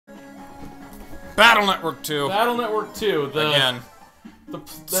Battle Network 2. Battle Network 2. Again.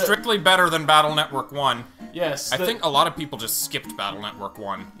 Strictly better than Battle Network 1. Yes. I think a lot of people just skipped Battle Network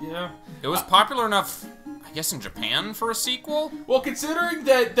 1. Yeah. It was popular enough, I guess, in Japan for a sequel? Well, considering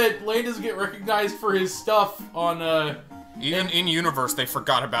that Lane doesn't get recognized for his stuff on, Even in universe, they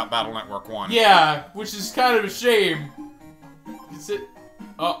forgot about Battle Network 1. Yeah, which is kind of a shame. Is it?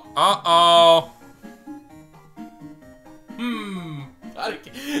 Oh. Uh-oh.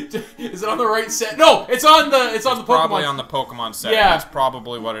 Is it on the right set? No, it's on the Pokemon. Probably on the Pokemon set. Yeah. That's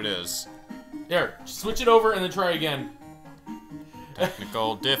probably what it is. There, switch it over and then try again.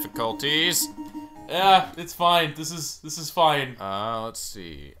 Technical difficulties. Yeah, it's fine. This is fine. Let's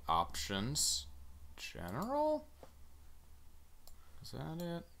see. Options. General? Is that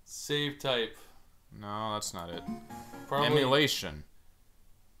it? Save type. No, that's not it. Probably. Emulation.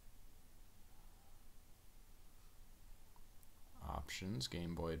 Options,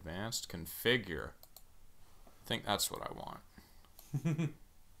 Game Boy Advanced, configure. I think that's what I want.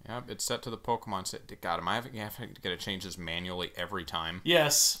 Yep, it's set to the Pokemon set. God, am I having to change this manually every time?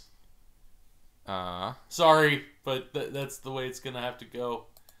 Yes. Sorry, but that's the way it's gonna have to go.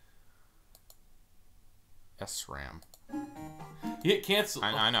 SRAM. Hit cancel.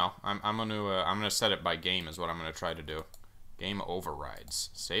 I know. I'm gonna set it by game is what I'm gonna try to do. Game overrides.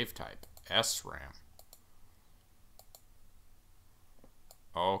 Save type. SRAM.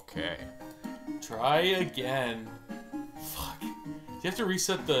 Okay. Try again. Fuck. Do you have to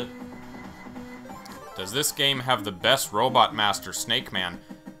reset the... Does this game have the best Robot Master, Snake Man?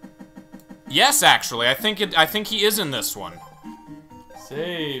 Yes, actually. I think he is in this one.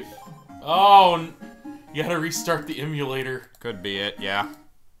 Save. Oh, you gotta restart the emulator. Could be it, yeah.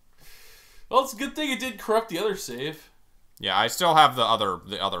 Well, it's a good thing it did corrupt the other save. Yeah, I still have the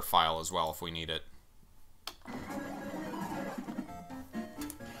other file as well if we need it.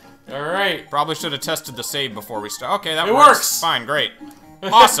 Alright. Probably should have tested the save before we start. Okay, that works. It works. Fine, great.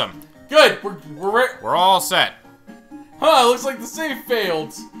 Awesome. Good. We're all set. Huh, looks like the save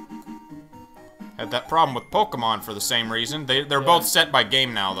failed. Had that problem with Pokemon for the same reason. They're both set by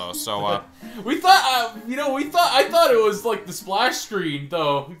game now though, so we thought I thought it was like the splash screen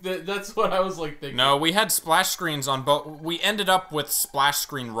though. That's what I was like thinking. No, we had splash screens on both. We ended up with splash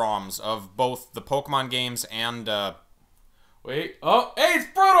screen ROMs of both the Pokemon games and Wait. Oh, hey, it's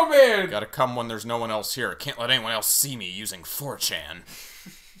Proto Man! Gotta come when there's no one else here. Can't let anyone else see me using 4chan.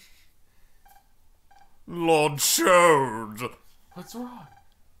 Lord Chode. What's wrong?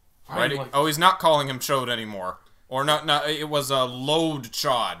 Right? Like... Oh, he's not calling him Chode anymore. Or no, it was Load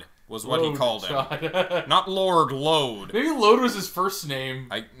Chod was what he called him. Not Lord Load. Maybe Load was his first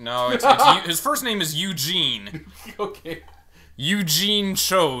name. No, his first name is Eugene. Okay. Eugene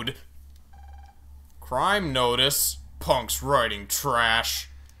Chode. Crime notice. Punks writing trash.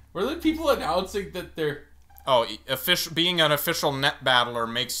 Were there people announcing that they're... Oh, being an official net battler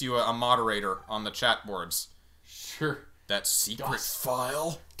makes you a moderator on the chat boards. Sure. That secret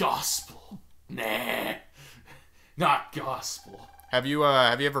file? Gospel. Nah. Not gospel. Have you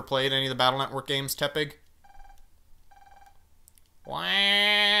ever played any of the Battle Network games, Tepig?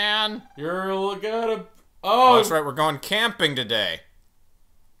 When? You're gonna... Oh, that's right, we're going camping today.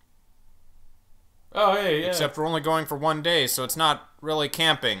 Oh, hey, yeah. Except we're only going for 1 day, so it's not really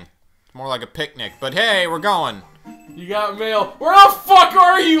camping. It's more like a picnic. But hey, we're going. You got mail. Where the fuck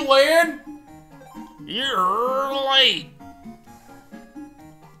are you, Lan? You're late.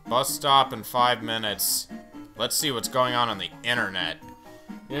 Bus stop in 5 minutes. Let's see what's going on the internet.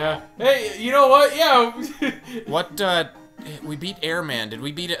 Yeah. Hey, you know what? Yeah. What, we beat Airman. Did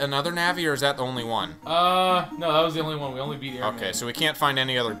we beat another Navi, or is that the only one? No, that was the only one. We only beat Airman. Okay, so we can't find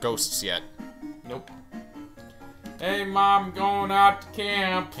any other ghosts yet. Nope. Hey, Mom, going out to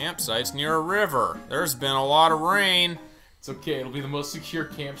camp. Campsite's near a river. There's been a lot of rain. It's okay. It'll be the most secure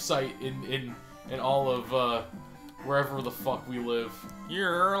campsite in all of wherever the fuck we live.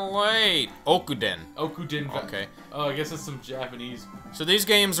 You're late. Okuden. Okuden. Okay. Oh, I guess that's some Japanese. So these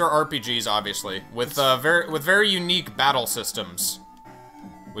games are RPGs, obviously, with very unique battle systems,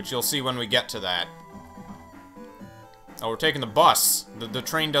 which you'll see when we get to that. Oh, we're taking the bus. The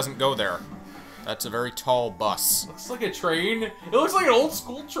train doesn't go there. That's a very tall bus. Looks like a train. It looks like an old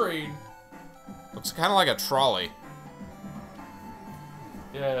school train. Looks kind of like a trolley.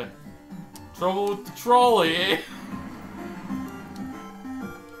 Yeah. Trouble with the trolley, eh?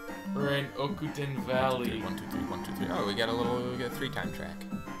 We're in Okuten Valley. 1, 2, 3, 1, 2, 3. Oh, we got a 3-time track.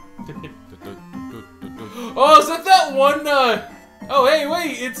 Oh, is that one, Oh, hey,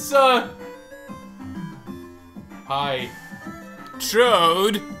 wait, it's, Hi.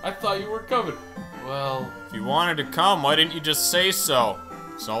 Chode! I thought you were coming. Well... If you wanted to come, why didn't you just say so?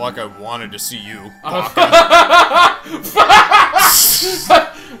 It's not like I wanted to see you.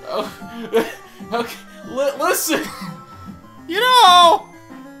 Okay, listen. You know,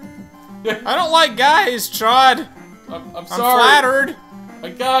 I don't like guys, Chud. I'm sorry. I'm flattered. I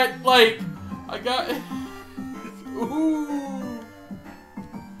got. Ooh.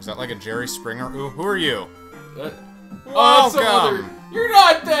 Is that like a Jerry Springer? Ooh, who are you? Oh, that's some other. Welcome. You're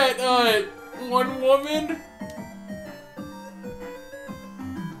not that one woman.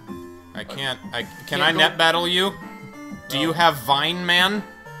 I can't. Can I net battle you? Do you have Vine Man?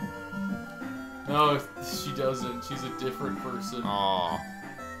 No, she doesn't. She's a different person. Aw.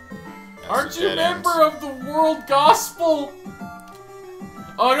 Aren't you a member of the World Gospel?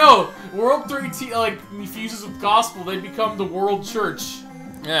 Oh no! World 3T like fuses with Gospel, they become the World Church.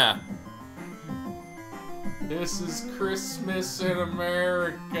 Yeah. This is Christmas in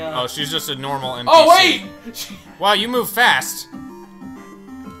America. Oh, she's just a normal NPC. Oh wait! Wow, you move fast.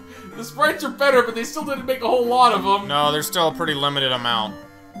 The sprites are better, but they still didn't make a whole lot of them. No, there's still a pretty limited amount.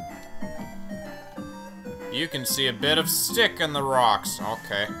 You can see a bit of stick in the rocks.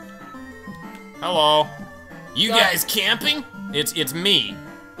 Okay. Hello. You guys camping? It's me.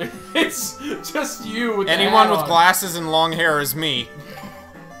 It's just you with Anyone the with hat on. glasses and long hair is me.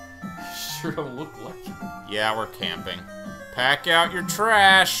 Sure don't look like it. Yeah, we're camping. Pack out your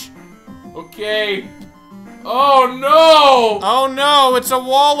trash. Okay. Oh no! Oh no, it's a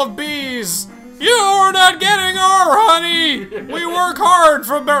wall of bees. You're not getting our honey. We work hard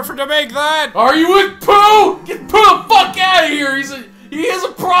to make that. Are you with Pooh? Get Pooh the fuck out of here! He has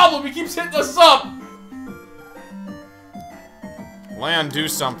a problem. He keeps hitting us up. Land, do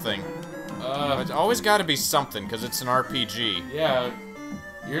something. It's always got to be something because it's an RPG. Yeah.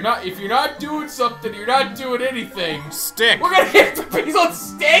 If you're not doing something, you're not doing anything. Stick. We're gonna hit the bees on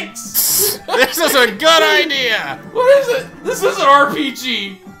sticks. This is a good idea. What is it? This is an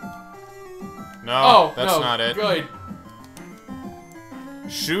RPG. No, that's not it. Good.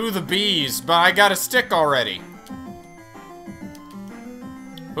 Shoo the bees, but I got a stick already.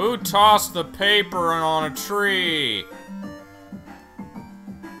 Who tossed the paper on a tree?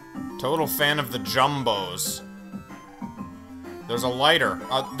 Total fan of the jumbos. There's a lighter.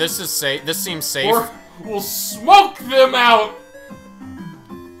 This is safe. This seems safe. Or we'll smoke them out.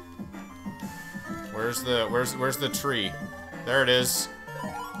 Where's the tree? There it is.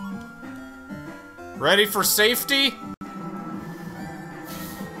 Ready for safety?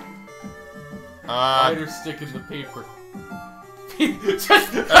 Lighter stick in the paper.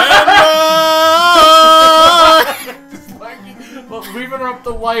 Just leaving up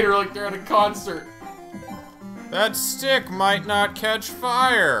the lighter like they're at a concert. That stick might not catch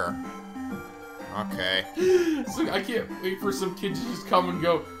fire. Okay. So I can't wait for some kid to just come and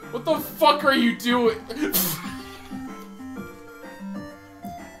go, what the fuck are you doing?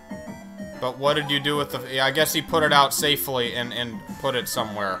 But what did you do with the... I guess he put it out safely and put it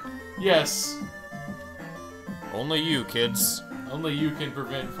somewhere. Yes. Only you, kids. Only you can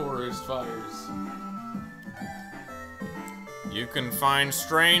prevent forest fires. You can find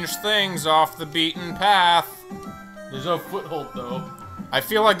strange things off the beaten path. There's no foothold, though. I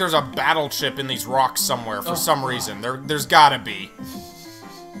feel like there's a battle chip in these rocks somewhere for some reason. There's gotta be.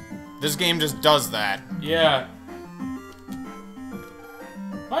 This game just does that. Yeah.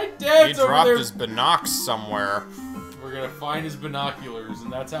 My dad's He over dropped there. his binocs somewhere. We're gonna find his binoculars,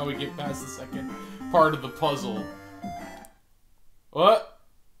 and that's how we get past the second part of the puzzle. What?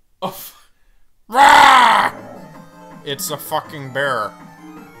 Oh. Rah! It's a fucking bear.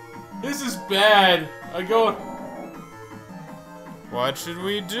 This is bad. I go. What should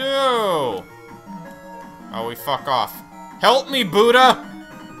we do? Oh, we fuck off. Help me, Buddha!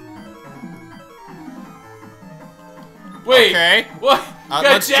 Wait. Okay. What?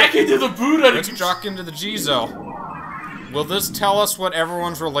 Got Jack into the Buddha. Let's jock into the Jizo. Will this tell us what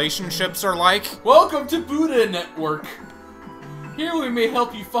everyone's relationships are like? Welcome to Buddha Network. Here we may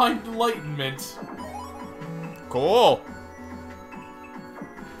help you find enlightenment. Cool.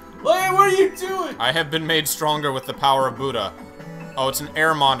 Like, what are you doing? I have been made stronger with the power of Buddha. Oh, it's an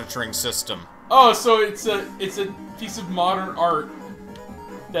air monitoring system. Oh, so it's a piece of modern art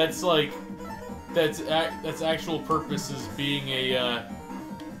that's like that's actual purpose is being a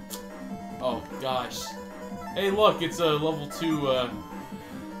oh gosh. Hey, look, it's a level 2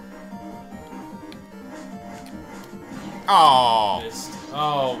 Oh. mist.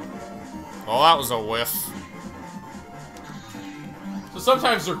 Oh. Well, that was a whiff. So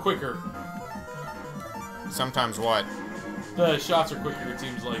sometimes they're quicker. Sometimes what? The shots are quicker, it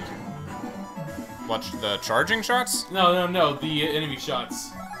seems like. What, the charging shots? No, the enemy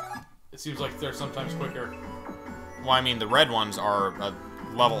shots. It seems like they're sometimes quicker. Well, I mean, the red ones are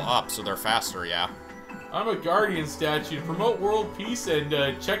level up, so they're faster, yeah. I'm a guardian statue to promote world peace and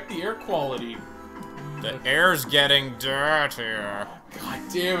check the air quality. The air's getting dirtier. God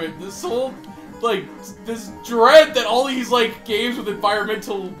damn it, this whole, like, this dread that all these, like, games with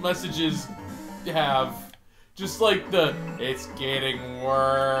environmental messages have. Just like it's getting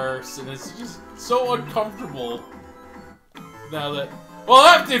worse, and it's just so uncomfortable. Now that, well,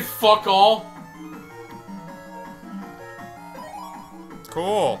 that did fuck all.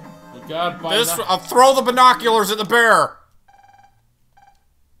 Cool. We got by I'll throw the binoculars at the bear.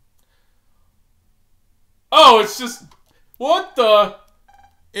 Oh, it's just, what the?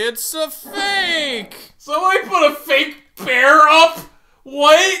 It's a fake. Somebody put a fake bear up?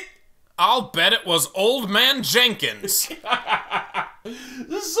 What? I'll bet it was Old Man Jenkins. This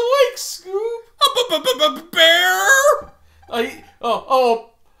is like Scoop. Bear.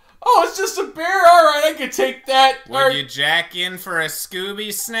 Oh, it's just a bear. All right, I can take that. Would you jack in for a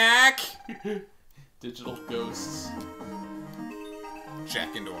Scooby snack? Digital ghosts.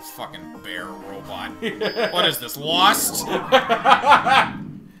 Jack into a fucking bear robot. What is this, Lost?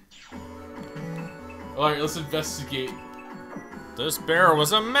 Alright, let's investigate. This bear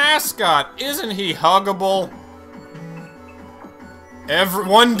was a mascot. Isn't he huggable?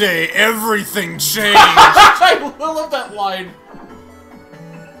 One day, everything changed. I love that line.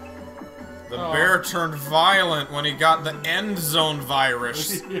 The bear turned violent when he got the end zone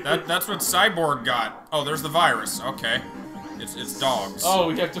virus. That's what Cyborg got. Oh, there's the virus. Okay. It's dogs. Oh,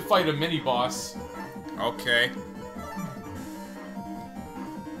 we have to fight a mini-boss. Okay.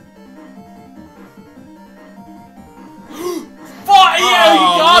 Fuck! Yeah, he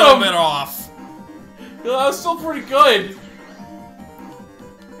got him! A little him! bit off. That was still pretty good.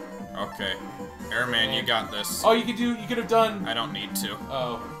 Okay. Airman, you got this. Oh, you could have done... I don't need to.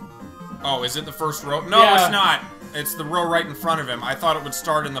 Oh. Oh, is it the first row? No, Yeah. it's not. It's the row right in front of him. I thought it would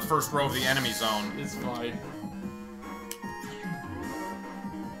start in the first row of the enemy zone. It's fine.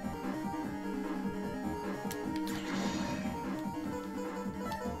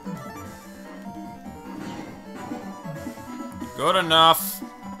 Good enough.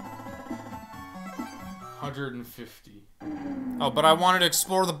 150. Oh, but I wanted to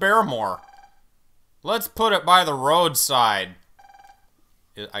explore the bear more. Let's put it by the roadside.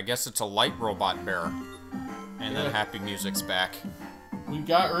 I guess it's a light robot bear. And then happy music's back. We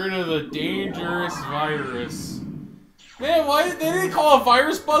got rid of the dangerous virus. Man, why did they call a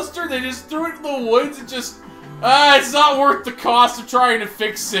virus buster? They just threw it in the woods and just... it's not worth the cost of trying to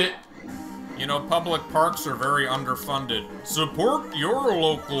fix it. You know, public parks are very underfunded. Support your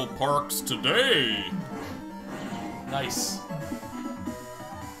local parks today. Nice.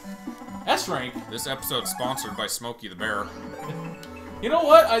 S-Rank. This episode's sponsored by Smokey the Bear. You know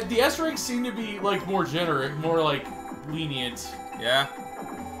what? The S-Ranks seem to be, like, more generous, more, like, lenient. Yeah.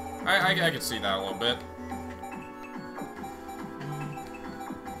 I could see that a little bit.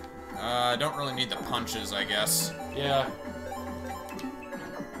 I don't really need the punches, I guess. Yeah.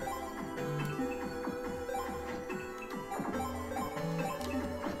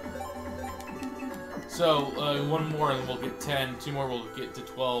 So, one more and we'll get 10. Two more we'll get to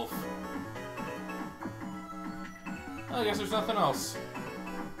 12. I guess there's nothing else.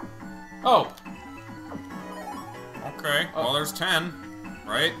 Oh! Okay, well there's 10,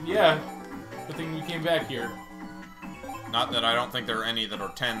 right? Yeah. Good thing we came back here. Not that I don't think there are any that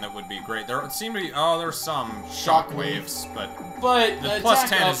are 10 that would be great. There seem to be, there's some shockwaves, but the plus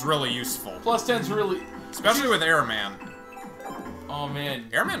 10 is really useful. Plus 10's really... Especially with Airman. Oh man.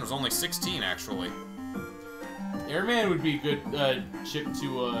 Airman was only 16, actually. Airman would be a good chip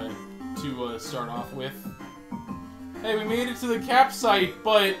to start off with. Hey, we made it to the campsite,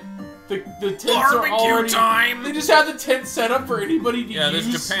 but the tents are already... time! They just have the tent set up for anybody to use. Yeah, there's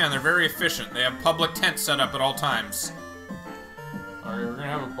Japan. They're very efficient. They have public tents set up at all times. Alright, we're gonna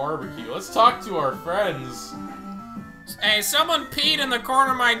have a barbecue. Let's talk to our friends. Hey, someone peed in the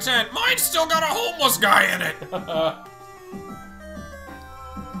corner of my tent. Mine's still got a homeless guy in it.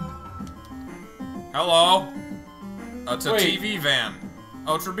 Hello? It's a TV van.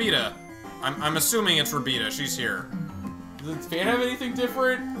 Oh, it's Rabita. I'm assuming it's Rabita. She's here. Does the van have anything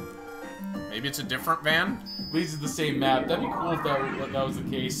different? Maybe it's a different van? These are the same map. That'd be cool if that was the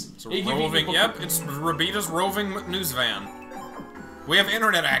case. It's a roving... Yep, it's Rabita's roving news van. We have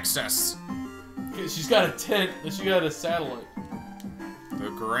internet access. She's got a tent, and she got a satellite. The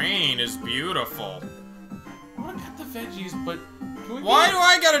grain is beautiful. I wanna cut the veggies, but can we Why do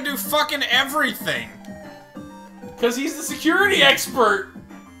I gotta do fucking everything? Because he's the security expert!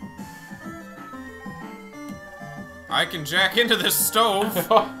 I can jack into this stove.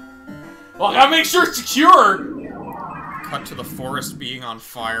 Well, I gotta make sure it's secure! Cut to the forest being on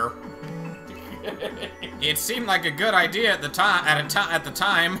fire. It seemed like a good idea at the time. At the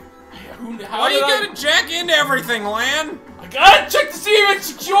time. Why do you gotta jack into everything, Lan? I gotta check to see if it's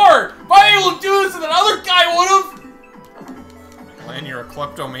secure. If I'm able to do this, and another guy would've. Lan, you're a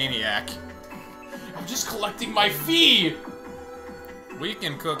kleptomaniac. I'm just collecting my fee. We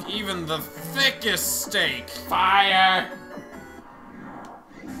can cook even the thickest steak. Fire.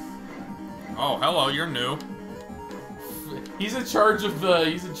 Oh, hello, you're new. He's in charge of the.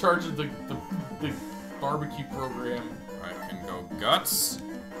 He's in charge of the barbecue program. I can go guts.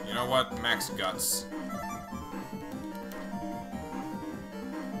 You know what? Max guts.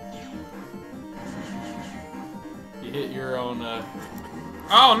 You hit your own.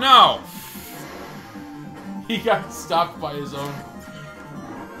 Oh no! He got stopped by his own.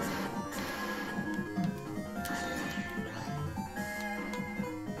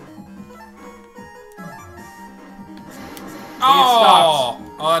 Oh!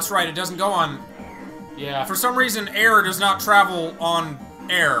 Oh, that's right. It doesn't go on. Yeah. For some reason, air does not travel on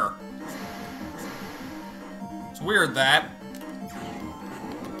air. It's weird that.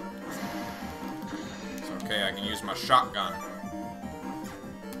 It's okay. I can use my shotgun.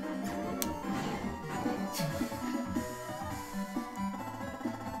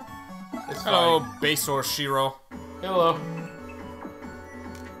 It's Hello, fine. Basor Shiro. Hello.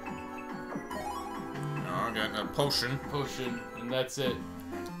 Oh, I got a potion. Potion, and that's it.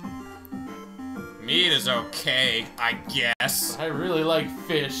 Meat is okay, I guess. I really like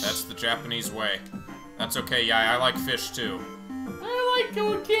fish. That's the Japanese way. That's okay, yeah, I like fish too. I like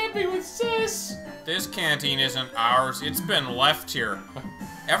going camping with sis. This canteen isn't ours, it's been left here.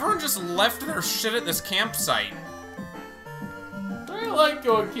 Everyone just left their shit at this campsite. I like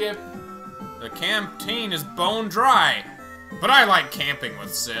going camping. The canteen is bone dry. But I like camping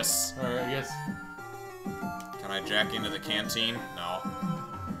with sis. Alright, I guess. Can I jack into the canteen? No.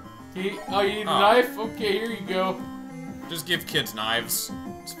 Oh, you need a knife? Okay, here you go. Just give kids knives.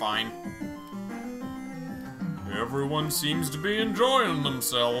 It's fine. Everyone seems to be enjoying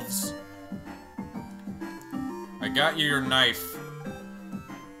themselves. I got you your knife.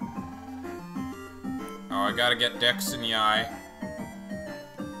 Oh, I gotta get Dex in the eye.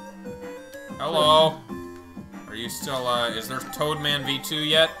 Hello. Are you still, is there Toadman V2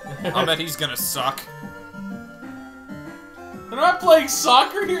 yet? I'll bet he's gonna suck. They're not playing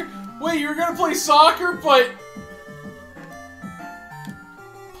soccer here? Wait, you were gonna play soccer, but...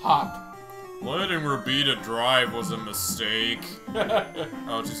 Pop. Letting Rabita drive was a mistake.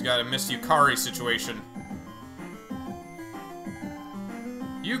 Oh, just got a Miss Yukari situation.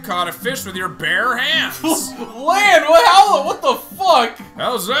 You caught a fish with your bare hands! Land! What the fuck?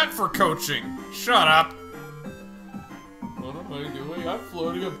 How's that for coaching? Shut up. What am I doing? I'm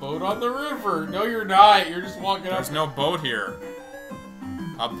floating a boat on the river. No, you're not. You're just walking up. There's no boat here.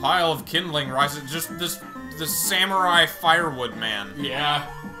 A pile of kindling rises. Just this samurai firewood man. Yeah.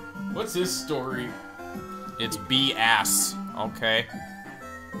 What's his story? It's B-ass. Okay.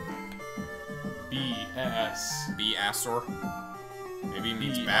 B-ass. B-assor? Maybe he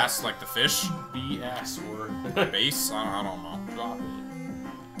means bass like the fish? B-assor. Base? I don't know. Drop it.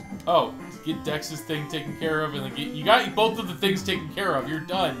 Oh, get Dex's thing taken care of, and then you got both of the things taken care of. You're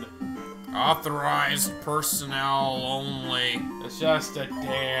done. Authorized personnel only. It's just a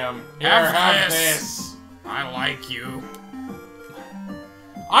damn. Here, Have this. I like you.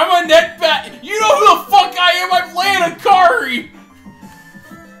 I'm a net bat. You know who the fuck I am? I'm Lan Akari.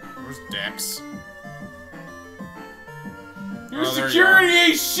 Where's Dex? Your Oh, security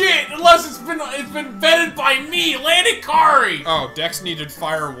ain't shit unless it's been vetted by me, Lan Akari. Oh, Dex needed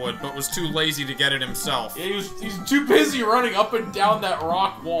firewood, but was too lazy to get it himself. Yeah, he's too busy running up and down that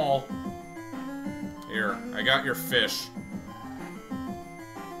rock wall. Here, I got your fish.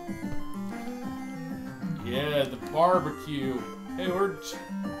 Yeah, the barbecue. Hey,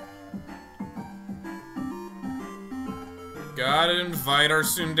 Gotta invite our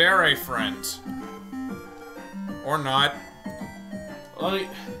tsundere friend. Or not. Let me...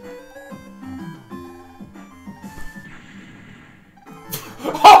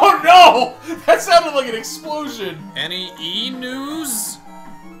 Oh no! That sounded like an explosion! Any E-news?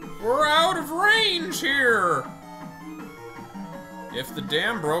 We're out of range here! If the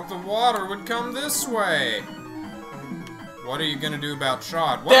dam broke, the water would come this way. What are you gonna do about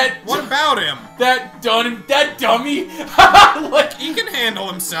Shad? What about him? That dummy! Like, he can handle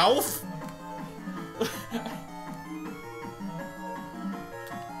himself!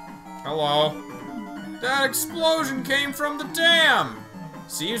 Hello. That explosion came from the dam!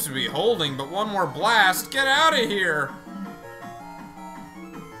 Seems to be holding, but one more blast. Get out of here!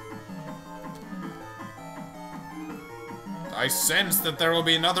 I sense that there will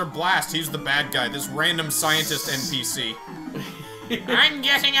be another blast. He's the bad guy, this random scientist NPC. I'm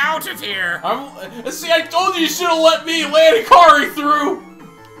getting out of here! See, I told you should have let me land Ikari through!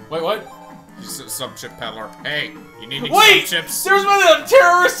 Wait, what? He's a sub-chip peddler. Hey, you need Wait! sub-chips? There's been a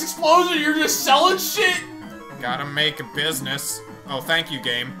terrorist explosion, you're just selling shit? Gotta make a business. Oh, thank you,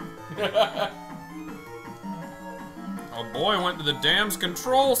 game. Oh boy, went to the dam's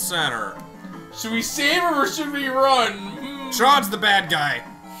control center. Should we save him or should we run? Sean's the bad guy.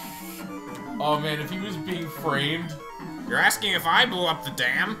 Oh man, if he was being framed. You're asking if I blew up the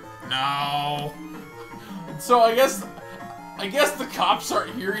dam? No. So I guess the cops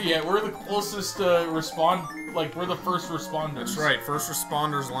aren't here yet. We're the closest like we're the first responders. That's right, first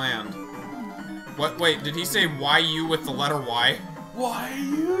responders land. What, wait, did he say YU with the letter Y? Why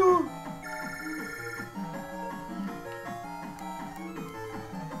you?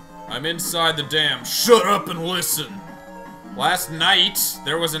 I'm inside the dam. Shut up and listen. Last night,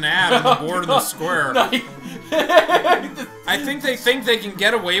 there was an ad on the board in the square. I think they can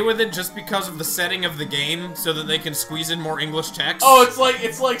get away with it just because of the setting of the game, so that they can squeeze in more English text. Oh,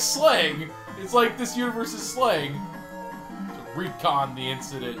 it's like slang. It's like this universe is slang. To recon the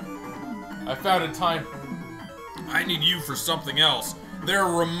incident. I found a time. I need you for something else. There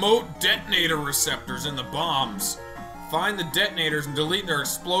are remote detonator receptors in the bombs. Find the detonators and delete their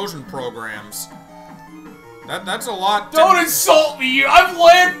explosion programs. That's a lot. Don't insult me! I've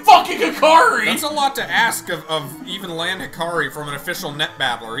land fucking Hikari! That's a lot to ask of even land Hikari from an official net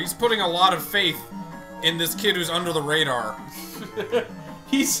battler. He's putting a lot of faith in this kid who's under the radar.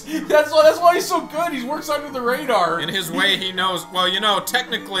 That's why he's so good. He works under the radar. In his way, he knows. Well, you know,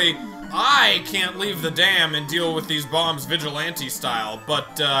 technically, I can't leave the dam and deal with these bombs vigilante style,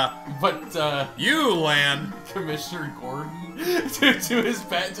 but you, Lan. Commissioner Gordon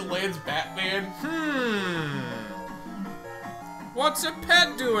to Lan's Batman. What's a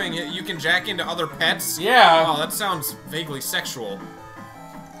pet doing? You can jack into other pets? Yeah. Oh, that sounds vaguely sexual.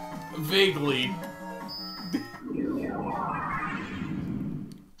 Vaguely.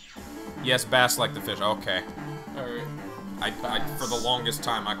 Yes, bass like the fish. Okay. Alright. I for the longest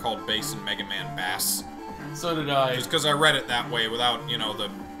time, I called bass in Mega Man bass. So did I. Just because I read it that way without, you know, the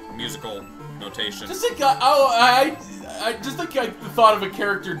musical notation. Just think, I just think I thought of a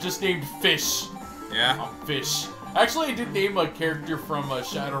character just named Fish. Yeah? Oh, Fish. Actually, I did name a character from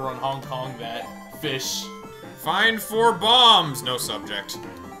Shadowrun Hong Kong that. Fish. Find 4 bombs! No subject.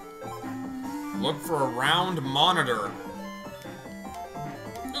 Look for a round monitor.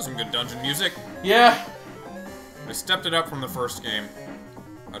 That was some good dungeon music. Yeah. I stepped it up from the first game.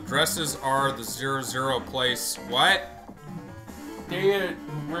 Addresses are the 00 place. What? Data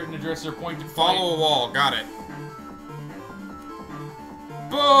written address or point to Follow a wall. Got it.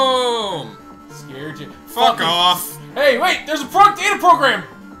 Boom! Scared you. Fuck off! Hey, wait! There's a data program!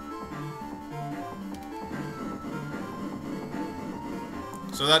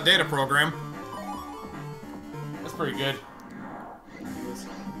 So that data program. That's pretty good.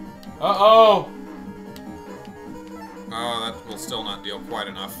 Uh-oh! Oh, that will still not deal quite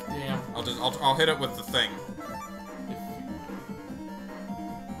enough. Damn. I'll hit it with the thing.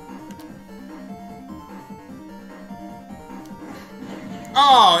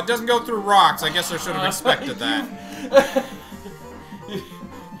 Oh, it doesn't go through rocks. I guess I should have expected that.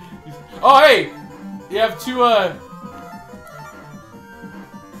 Oh, hey! You have 2,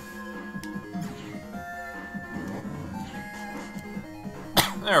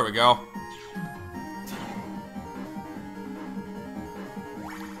 There we go.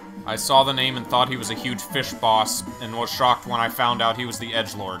 I saw the name and thought he was a huge fish boss, and was shocked when I found out he was the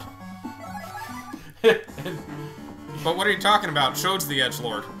edgelord. But what are you talking about? Chode's the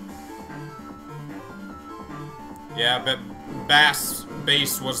edgelord. Yeah, but Bass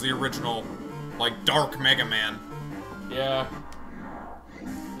was the original, like, dark Mega Man. Yeah.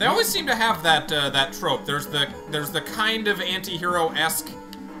 They always seem to have that that trope. There's the kind of anti-hero-esque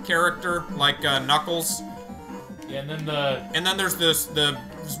character, like Knuckles. Yeah, and then there's the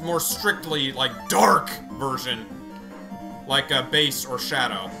more strictly, like, dark version, like Bass or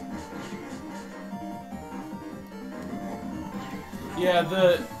Shadow. Yeah,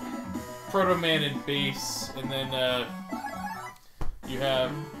 the Proto Man and Bass, and then you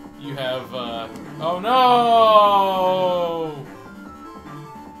have oh no!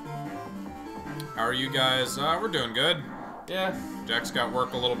 How are you guys? We're doing good. Yeah. Jack's got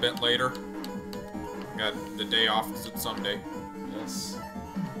work a little bit later. Got the day off because it's Sunday. Yes.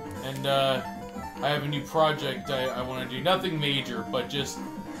 And I have a new project I want to do. Nothing major, but just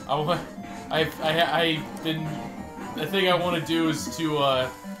the thing I want to do is to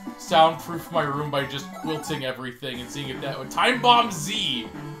soundproof my room by just quilting everything and seeing if that would... Time Bomb Z!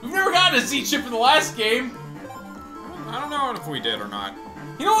 We've never gotten a Z chip in the last game! I don't know if we did or not.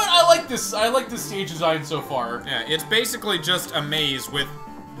 You know what? I like this stage design so far. Yeah, it's basically just a maze with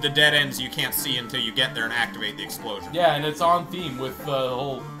the dead ends you can't see until you get there and activate the explosion. Yeah, and it's on theme with the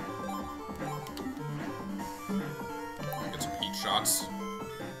whole... Get some heat shots.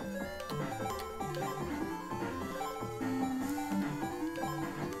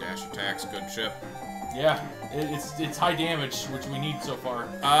 Dash attacks, good chip. Yeah, it's high damage, which we need so far.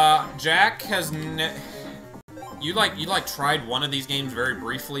 Jack has you tried one of these games very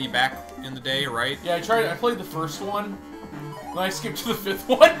briefly back in the day, right? Yeah, I played the first one, then I skipped to the fifth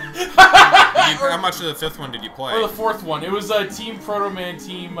one. How much of the fifth one did you play? Or the fourth one. It was Team Proto Man,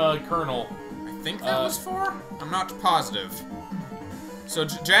 Team Colonel. I think that was 4? I'm not positive. So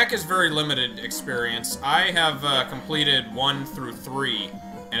Jack has very limited experience. I have completed 1 through 3,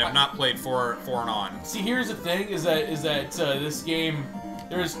 and have not played 4 and on. See, here's the thing: is that this game,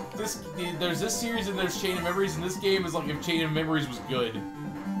 there's this series and there's Chain of Memories, and this game is like if Chain of Memories was good.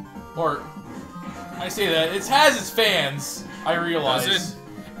 Or I say that it has its fans. I realize. Does it?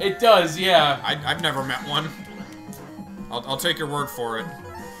 It does, yeah. I've never met one. I'll take your word for it.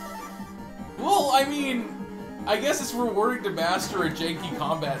 Well, I mean, I guess it's rewarding to master a janky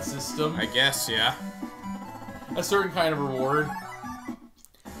combat system. I guess, yeah. A certain kind of reward.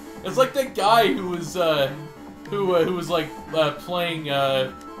 It's like that guy who was playing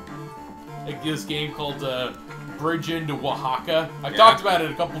like this game called Bridge into Oaxaca. I've talked about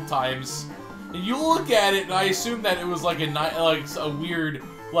it a couple times. And you look at it, and I assume that it was like a weird,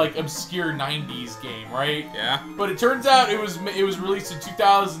 like obscure '90s game, right? Yeah. But it turns out it was released in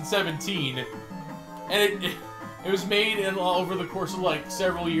 2017, and it was made over the course of like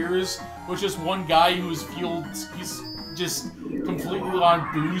several years with just one guy who was he's just completely on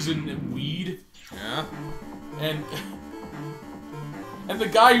booze and weed. Yeah. And the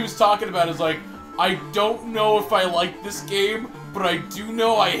guy who's talking about it is like, I don't know if I like this game, but I do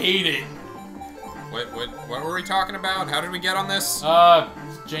know I hate it. What were we talking about? How did we get on this?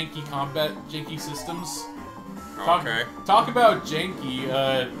 Janky combat, janky systems. Okay. Talk about janky,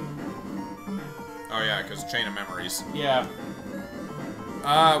 Oh yeah, because Chain of Memories. Yeah.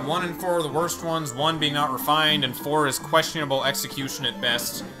 1 and 4 are the worst ones, 1 being not refined, and 4 is questionable execution at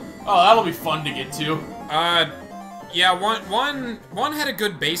best. Oh, that'll be fun to get to. Yeah, one had a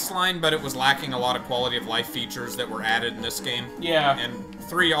good baseline, but it was lacking a lot of quality of life features that were added in this game. Yeah. And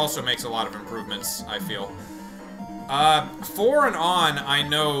 3 also makes a lot of improvements, I feel. 4 and on, I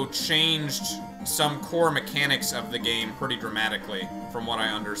know, changed some core mechanics of the game pretty dramatically, from what I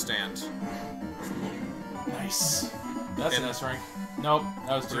understand. Nice. That's an S rank. Nope,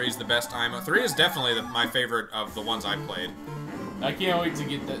 that was 2. 3 is the best IMO. 3 is definitely my favorite of the ones I've played. I can't wait to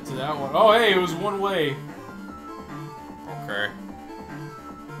get to that one. Oh, hey, it was one way. Okay.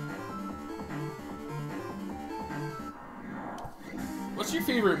 What's your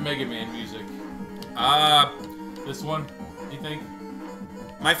favorite Mega Man music? This one, you think?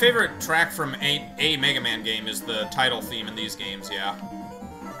 My favorite track from a Mega Man game is the title theme in these games, yeah.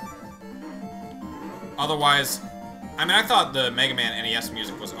 Otherwise, I mean, I thought the Mega Man NES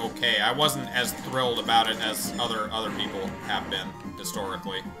music was okay. I wasn't as thrilled about it as other people have been,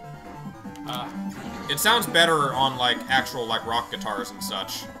 historically. It sounds better on, like, actual, like, rock guitars and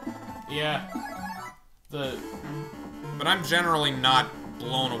such. Yeah. But I'm generally not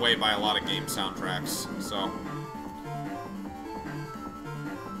blown away by a lot of game soundtracks, so...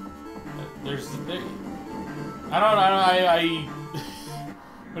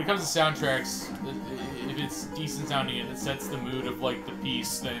 When it comes to soundtracks, if it's decent sounding and it sets the mood of, like, the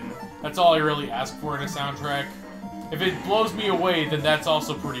piece, then that's all I really ask for in a soundtrack. If it blows me away, then that's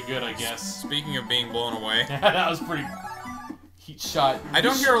also pretty good, I guess. Speaking of being blown away... That was pretty... Heat shot. I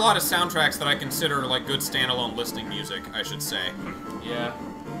don't hear a lot of soundtracks that I consider, like, good standalone listening music, I should say. Yeah.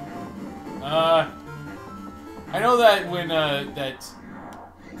 I know that when, I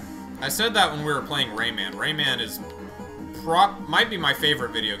said that when we were playing Rayman. Rayman is... might be my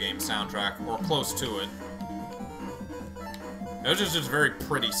favorite video game soundtrack, or close to it. It was just very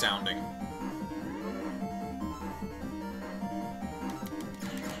pretty sounding.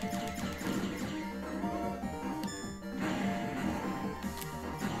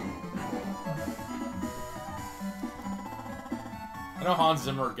 I know Hans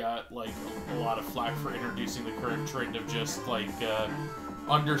Zimmer got, like, a lot of flack for introducing the current trend of just, like,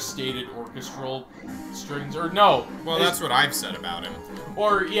 understated orchestral strings, or no. Well, that's what I've said about him.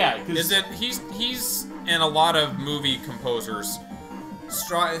 Or, yeah, because... Is that he's and a lot of movie composers,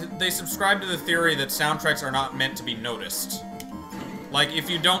 they subscribe to the theory that soundtracks are not meant to be noticed. Like, if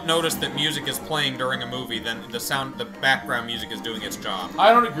you don't notice that music is playing during a movie, then the background music is doing its job.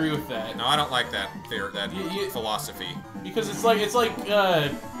 I don't agree with that. No, I don't like that philosophy. Because it's like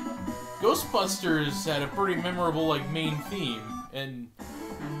Ghostbusters had a pretty memorable like main theme, and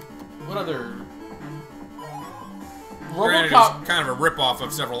what other? Granted, it's kind of a rip-off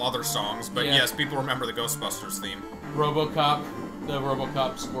of several other songs, but yeah. yes, people remember the Ghostbusters theme. RoboCop, the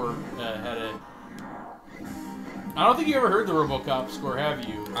RoboCop score had a... I don't think you ever heard the RoboCop score, have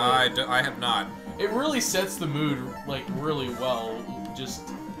you? I have not. It really sets the mood, like, really well,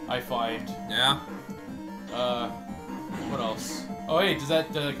 just, I find. Yeah? What else? Oh, hey, does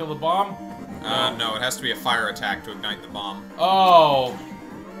that kill the bomb? No, it has to be a fire attack to ignite the bomb. Oh!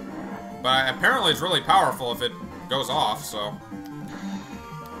 But apparently it's really powerful if it goes off, so...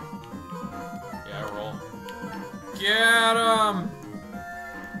 Yeah, roll. Get him!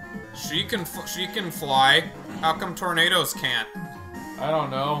 She can fly. How come tornadoes can't? I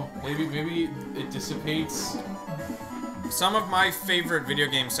don't know. Maybe it dissipates. Some of my favorite video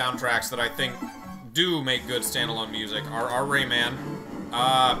game soundtracks that I think do make good standalone music are Rayman.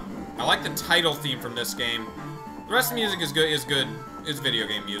 I like the title theme from this game. The rest of the music is video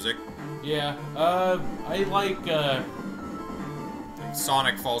game music. Yeah. I like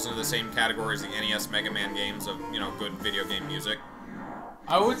Sonic falls into the same category as the NES Mega Man games of, good video game music.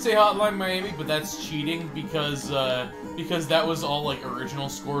 I would say Hotline Miami, but that's cheating because that was all like original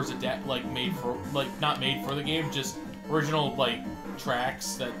scores that not made for the game, just original like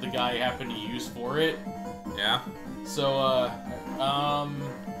tracks that the guy happened to use for it. Yeah. So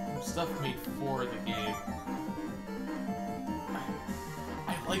stuff made for the game.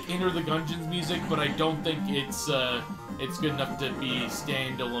 I like Enter the Gungeon's music, but I don't think it's good enough to be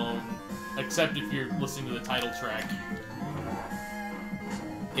standalone, except if you're listening to the title track.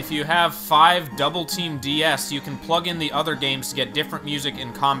 If you have 5 Double Team DS, you can plug in the other games to get different music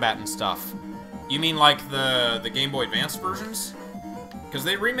in combat and stuff. You mean like the Game Boy Advance versions? Because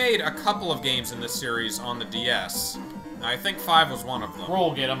they remade a couple of games in this series on the DS. I think 5 was one of them.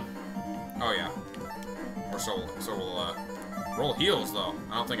 Roll, get him. Oh yeah. Or so we'll roll heals though.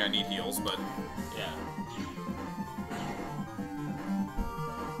 I don't think I need heals, but yeah.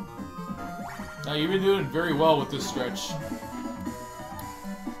 Now you've been doing very well with this stretch.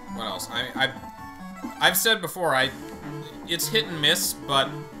 What else? I've said before, it's hit and miss, but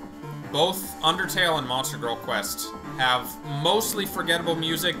both Undertale and Monster Girl Quest have mostly forgettable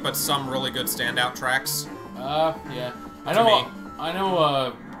music, but some really good standout tracks. Yeah. I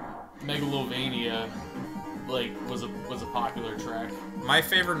know Megalovania, like, was a popular track. My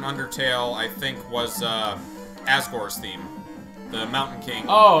favorite in Undertale, I think, was Asgore's theme, the Mountain King.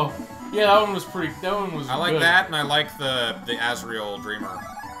 Oh, yeah, that one was I like good. that, and I like the Azrael Dreamer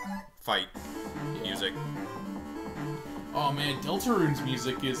fight music. Oh man, Deltarune's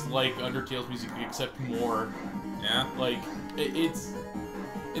music is like Undertale's music except more. Yeah. Like it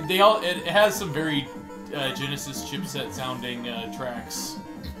has some very Genesis chipset sounding tracks.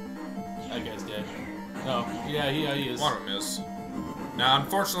 That guy's dead. No, yeah, he is. One of them is. Now,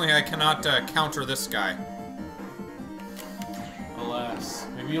 unfortunately, I cannot counter this guy. Alas,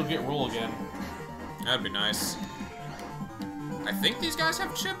 maybe you'll get roll again. That'd be nice. I think these guys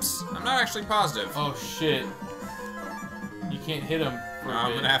have chips? I'm not actually positive. Oh shit. You can't hit him for a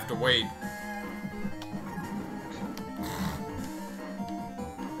I'm bit. gonna have to wait.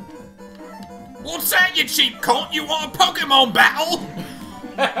 What's that, you cheap cunt? You want a Pokemon battle?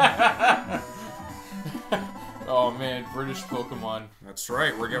 Oh man, British Pokemon. That's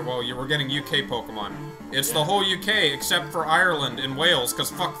right. We're getting UK Pokemon. It's the whole UK except for Ireland and Wales,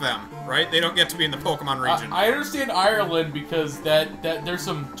 cause fuck them, right? They don't get to be in the Pokemon region. I understand Ireland because that there's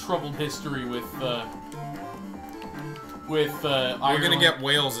some troubled history with Ireland. We're gonna get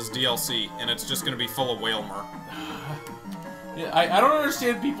Wales as DLC, and it's just gonna be full of Whalmer. Yeah, I don't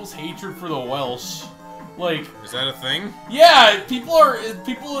understand people's hatred for the Welsh. Like, is that a thing? Yeah,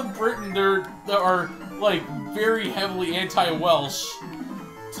 people in Britain they are like very heavily anti-Welsh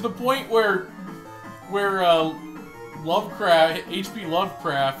to the point where Lovecraft, H.P.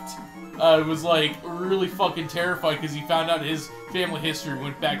 Lovecraft was like really fucking terrified because he found out his family history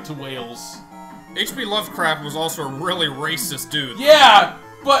went back to Wales. H.P. Lovecraft was also a really racist dude. Yeah,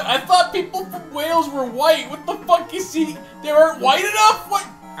 but I thought people from Wales were white. What the fuck is he? They aren't white enough? What?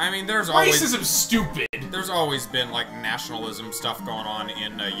 I mean, there's always... Racism's stupid. There's always been, like, nationalism stuff going on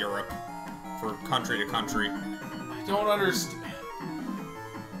in Europe. For country to country. I don't understand.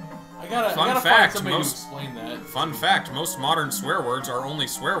 I gotta find somebody to explain that. Fun fact, most modern swear words are only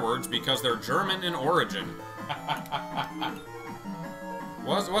swear words because they're German in origin.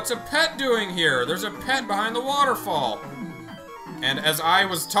 What's a pet doing here? There's a pet behind the waterfall. And as I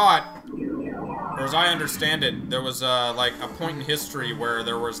was taught, or as I understand it, there was, like, a point in history where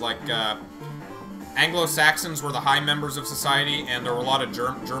there was, like, Anglo-Saxons were the high members of society, and there were a lot of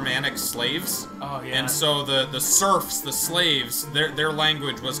Germanic slaves. Oh, yeah. And so the serfs, the slaves, their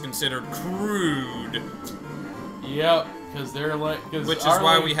language was considered crude. Yep, because they're like... Which is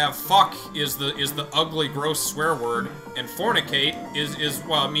why we have fuck is the ugly, gross swear word, and fornicate is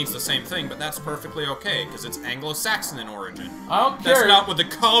well, it means the same thing, but that's perfectly okay, because it's Anglo-Saxon in origin. I don't care. That's not what the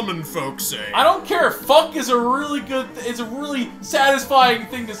common folks say. I don't care. Fuck is a really good, it's a really satisfying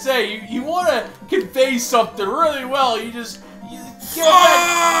thing to say. You want to convey something really well. You just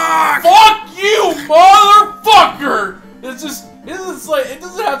fuck! Fuck you, motherfucker! It's like it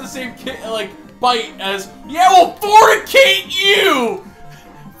doesn't have the same like bite as yeah. Well, fornicate you,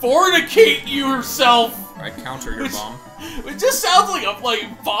 fornicate you yourself. I counter your bomb. It just sounds like a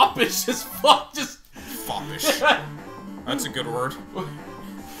foppish as fuck. Just foppish. That's a good word.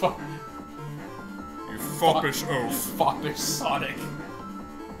 Fuck. You foppish oaf. Foppish Sonic.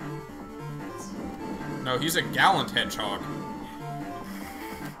 No, he's a gallant hedgehog.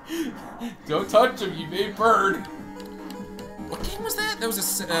 Don't touch him, you may burn. What game was that? That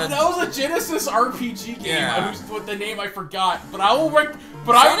was a. That was a Genesis RPG game. Yeah. With the name I forgot, but I will.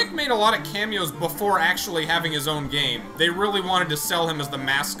 Sonic made a lot of cameos before actually having his own game. They really wanted to sell him as the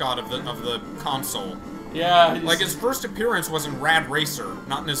mascot of the console. Yeah. Like his first appearance was in Rad Racer,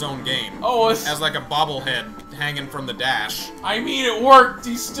 not in his own game. Oh, it's... as like a bobblehead hanging from the dash. I mean, it worked.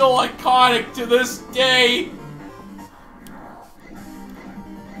 He's still iconic to this day.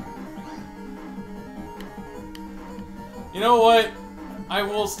 You know what? I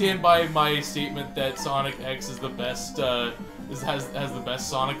will stand by my statement that Sonic X is the best. Has the best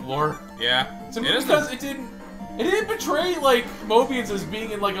Sonic lore. Yeah. Simply because it didn't portray like Mobians as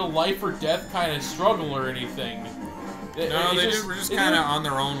being in like a life or death kind of struggle or anything. No, they were just kind of on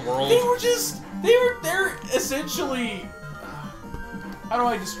their own world. They're essentially. How do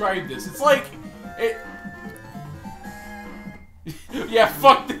I describe this? It's like it. Yeah,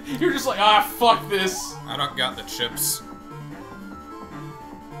 fuck. You're just like, ah, fuck this. I don't got the chips.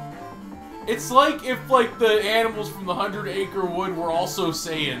 It's like if, like, the animals from the 100 Acre Wood were also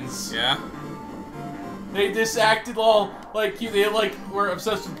Saiyans. Yeah. They just acted all, like, they, like, were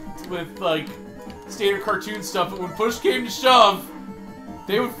obsessed with, like, standard cartoon stuff, but when push came to shove,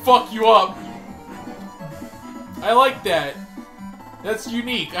 they would fuck you up. I like that. That's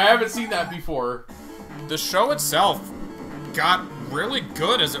unique. I haven't seen that before. The show itself got really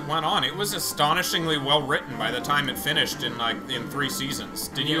good as it went on. It was astonishingly well written by the time it finished in 3 seasons.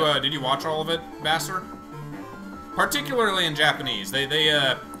 Did you watch all of it, Basser? Particularly in Japanese.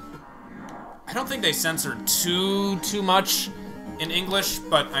 I don't think they censored too much in English,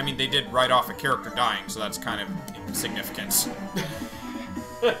 but I mean they did write off a character dying, so that's kind of significant.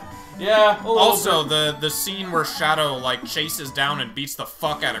 Yeah. Also, the scene where Shadow like chases down and beats the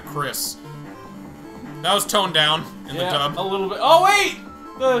fuck out of Chris. That was toned down in the dub. A little bit. Oh wait!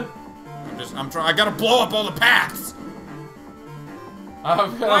 I gotta blow up all the paths!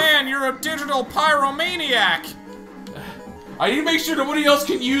 Man, you're a digital pyromaniac! I need to make sure nobody else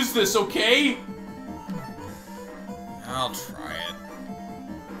can use this, okay? I'll try it.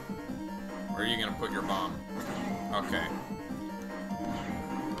 Where are you gonna put your bomb? Okay.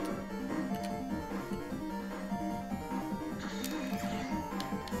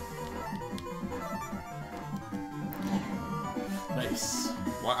 Nice.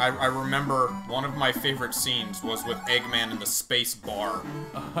 Well, I remember one of my favorite scenes was with Eggman in the space bar.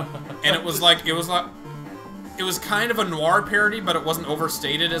 And it was kind of a noir parody, but it wasn't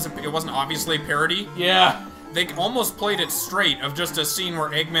overstated it wasn't obviously a parody. Yeah. They almost played it straight of just a scene where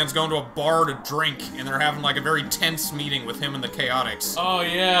Eggman's going to a bar to drink, and they're having like a very tense meeting with him and the Chaotix. Oh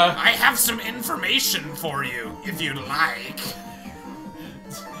yeah. I have some information for you, if you'd like.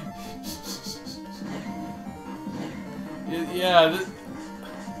 Yeah, there's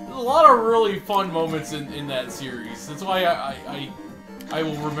a lot of really fun moments in that series. That's why I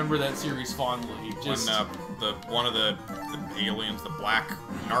will remember that series fondly. Just when one of the aliens, the black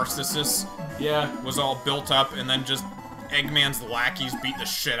Narcissus, yeah, was all built up, and then just Eggman's lackeys beat the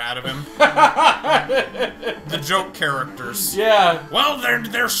shit out of him. The joke characters. Yeah. Well,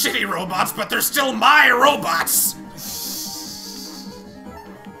 they're shitty robots, but they're still my robots.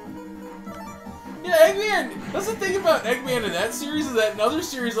 Yeah, Eggman. That's the thing about Eggman in that series is that in other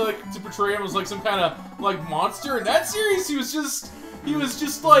series, like to portray him as like some kind of like monster. In that series, he was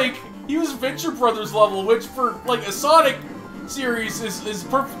just like Venture Brothers level, which for like a Sonic series is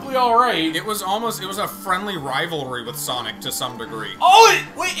perfectly all right. It was a friendly rivalry with Sonic to some degree. Oh,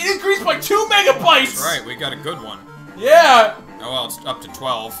 wait, it increased by 2 megabytes. That's right, we got a good one. Yeah. Oh, well, it's up to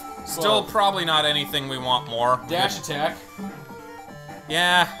 12. Still 12. probably not anything we want more. Dash attack.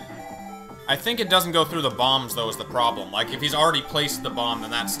 Yeah. I think it doesn't go through the bombs, though, is the problem. Like, if he's already placed the bomb,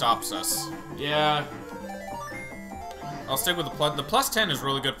 then that stops us. Yeah. I'll stick with the plus. The plus 10 is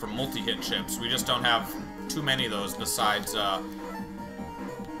really good for multi-hit chips. We just don't have too many of those besides,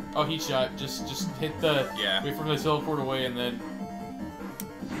 Oh, heat shot. Just hit the... Yeah. Wait for him to teleport away and then...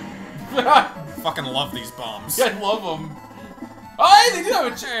 Fucking love these bombs. Yeah, I love them. Oh, hey, they do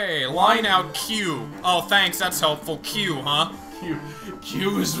have a... Hey, line out Q. Oh, thanks, that's helpful. Q, huh?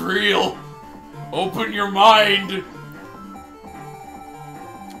 Q is real. Open your mind. Get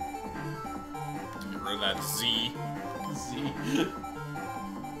rid of that Z. Z.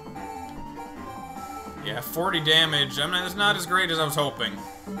 Yeah, 40 damage. I mean, it's not as great as I was hoping.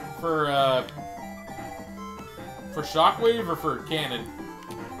 For shockwave or for cannon?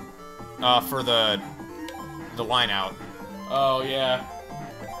 For the line out. Oh, yeah.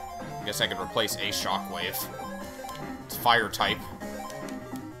 I guess I could replace a shockwave. It's fire type.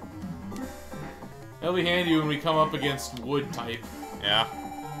 That'll be handy when we come up against wood type. Yeah.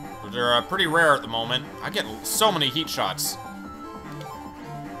 But they're pretty rare at the moment. I get so many heat shots.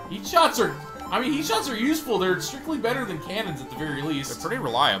 Heat shots are... I mean, heat shots are useful. They're strictly better than cannons at the very least. They're pretty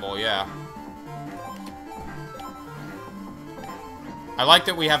reliable, yeah. I like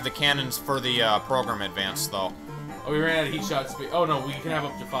that we have the cannons for the program advance, though. Oh, we ran out of heat shot space. Oh, no, we can have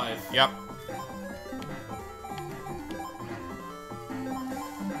up to 5. Yep.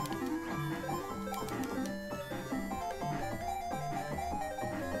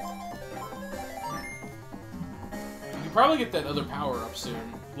 You can probably get that other power up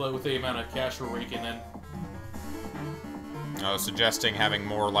soon, with the amount of cash we're raking in. I was suggesting having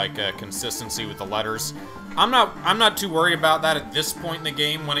more like consistency with the letters. I'm not too worried about that at this point in the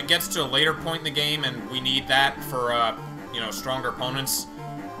game. When it gets to a later point in the game and we need that for you know, stronger opponents.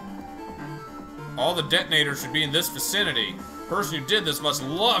 All the detonators should be in this vicinity. The person who did this must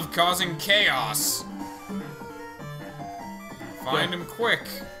love causing chaos. Find him quick.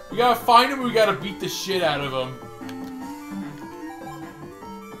 We gotta find him, we gotta beat the shit out of him.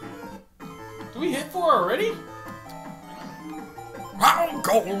 Do we hit 4 already? Our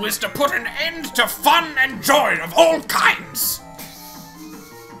goal is to put an end to fun and joy of all kinds!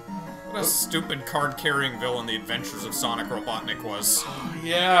 What a stupid card-carrying villain the Adventures of Sonic Robotnik was.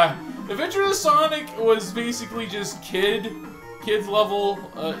 Yeah. Adventures of Sonic was basically just kids level,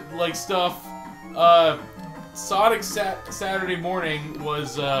 like, stuff. Sonic Saturday Morning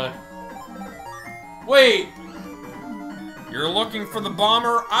was, Wait! You're looking for the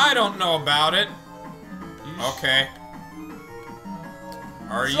bomber? I don't know about it. Okay.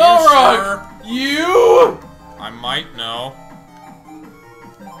 Are you sure? You? I might know.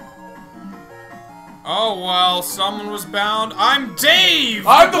 Oh, well, someone was bound. I'm Dave!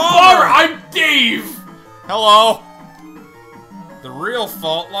 I'm the bomber! I'm Dave! Hello! The real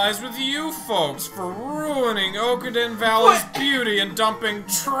fault lies with you folks for ruining Okaden Valley's beauty and dumping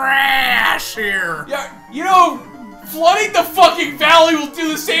trash here! Yeah, you know, flooding the fucking valley will do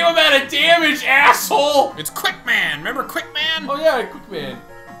the same amount of damage, asshole! It's Quickman! Remember Quickman? Oh yeah, Quickman.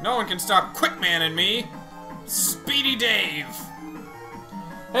 No one can stop Quickman and me. Speedy Dave!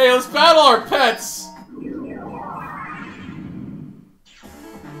 Hey, let's battle our pets!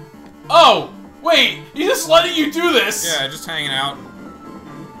 Oh! Wait, he's just letting you do this! Yeah, just hanging out.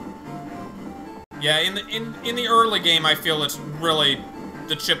 Yeah, in the early game, I feel it's really...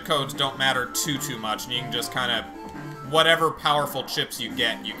 the chip codes don't matter too much, and you can just kind of... whatever powerful chips you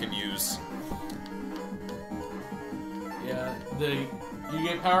get, you can use. Yeah, you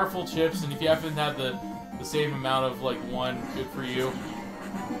get powerful chips, and if you happen to have the same amount of, like, one, good for you.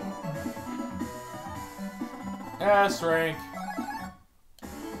 S rank.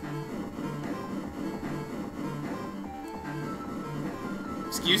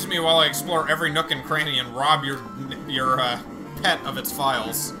 Excuse me while I explore every nook and cranny and rob your pet of its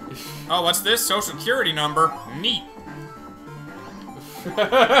files. Oh, what's this? Social security number. Neat.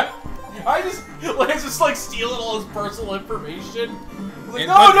 Lance just like stealing all his personal information. Like,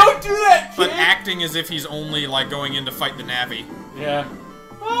 no, but, don't do that, kid! But acting as if he's only, like, going in to fight the Navi. Yeah.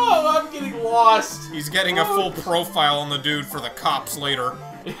 Oh, I'm getting lost. He's getting a full profile on the dude for the cops later.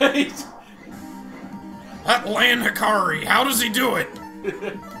 That Land Hikari, how does he do it?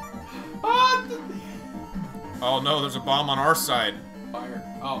 Oh no, there's a bomb on our side. Fire.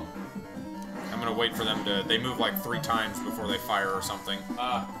 Oh. I'm gonna wait for them to... they move like 3 times before they fire or something.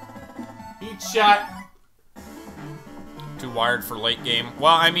 Heat shot. Too wired for late game.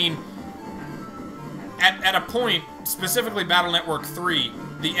 Well, I mean... At a point, specifically Battle Network 3,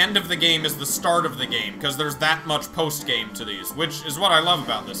 the end of the game is the start of the game, because there's that much post-game to these, which is what I love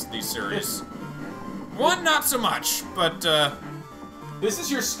about these series. One, not so much, but, This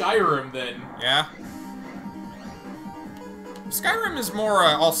is your Skyrim, then. yeah. Skyrim is more,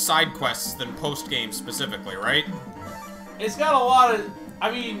 all side quests than post-game specifically, right? It's got a lot of...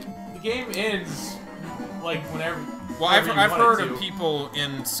 I mean, the game ends, like, whenever... Well, I've heard of people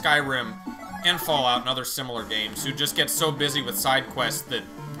in Skyrim and Fallout and other similar games who just get so busy with side quests that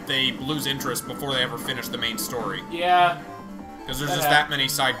they lose interest before they ever finish the main story. Yeah. Because there's just that many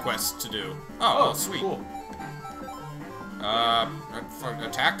side quests to do. Oh, sweet. Cool.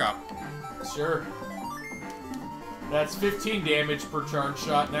 Attack up. Sure. That's 15 damage per charge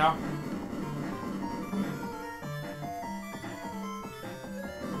shot now.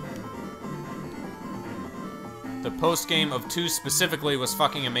 The post-game of 2 specifically was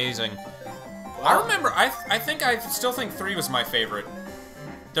fucking amazing. I remember, I still think 3 was my favorite.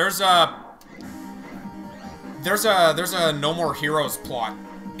 There's a No More Heroes plot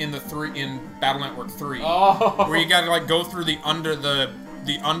in Battle Network 3. Oh. Where you gotta, like, go through the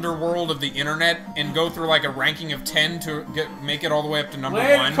underworld of the internet and go through, like, a ranking of 10 to make it all the way up to number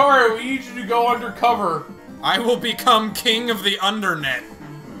 1. Landkara, we need you to go undercover. I will become king of the undernet.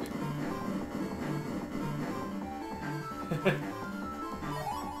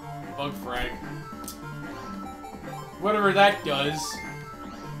 Bug frag. Whatever that does.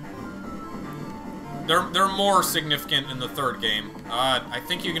 They're more significant in the 3rd game. I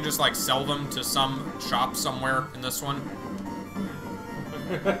think you can just, like, sell them to some shop somewhere in this one.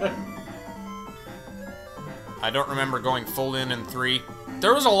 I don't remember going full in 3.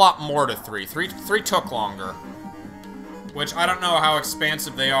 There was a lot more to 3. 3 took longer. Which, I don't know how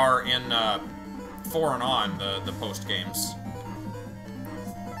expansive they are in 4 and on, the post-games.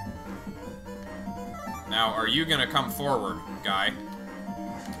 Now, are you gonna come forward, guy?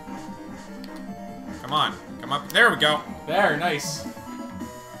 Come on. Come up. There we go. There, nice.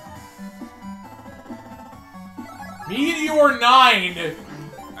 Meteor 9!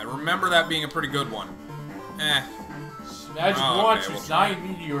 I remember that being a pretty good one. Eh. Magic launch with 9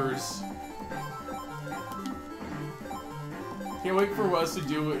 meteors. Can't wait for us to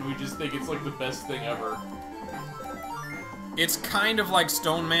do it, and we just think it's like the best thing ever. It's kind of like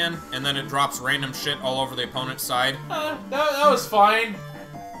Stone Man, and then it drops random shit all over the opponent's side. That was fine.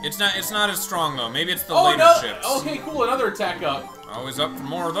 It's not as strong though. Maybe it's the later ships. Okay, cool. Another attack up. Always up for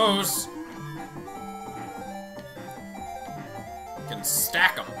more of those. Can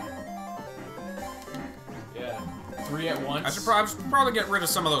stack them. Yeah, 3 at once. I should probably get rid of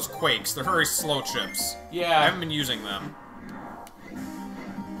some of those quakes. They're very slow chips. Yeah. I haven't been using them.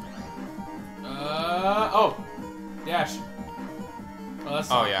 Oh. Dash. Oh, that's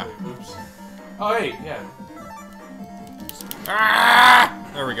not yeah. good. Oops. Oh, hey, yeah. Ah!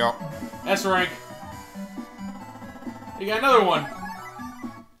 There we go. S rank. You got another one.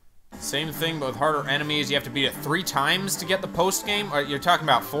 Same thing, but with harder enemies. You have to beat it 3 times to get the post game. You're talking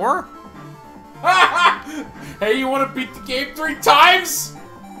about 4? Hey, you want to beat the game 3 times?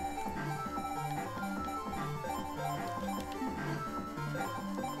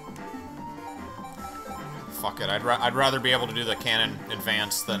 Fuck it. I'd rather be able to do the cannon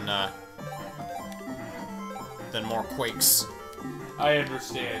advance than more quakes. I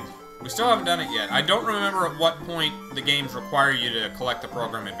understand. We still haven't done it yet. I don't remember at what point the games require you to collect the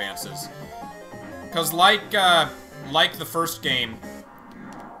program advances. Because like the first game,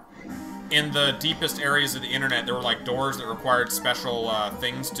 in the deepest areas of the internet, there were like doors that required special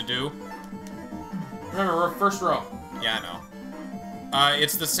things to do. Remember, we're first row. Yeah, I know.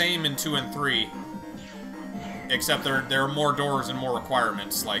 It's the same in 2 and 3. Except there are more doors and more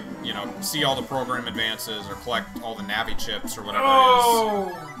requirements, like, you know, see all the program advances or collect all the Navi chips or whatever it is.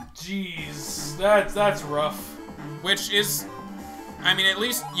 Oh, jeez. That's rough. Which is, I mean, at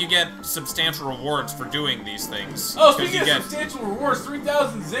least you get substantial rewards for doing these things. Oh, speaking of substantial rewards,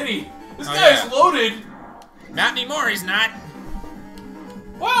 3,000 Zinni. This Oh, guy's yeah. loaded. Not anymore, he's not.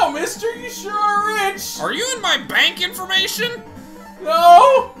 Wow, mister, you sure are rich. Are you in my bank information?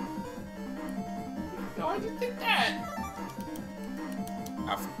 No. No, I didn't think that.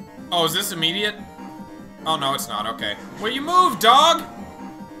 Oh, is this immediate? Oh, no, it's not. Okay. Well, you move, dog!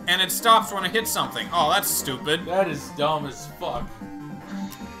 And it stops when I hit something. Oh, that's stupid. That is dumb as fuck.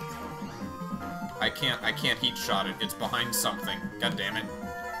 I can't heat shot it. It's behind something. God damn it.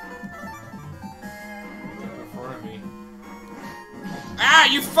 In front of me. Ah,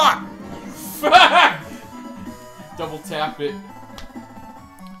 you fuck! Double tap it.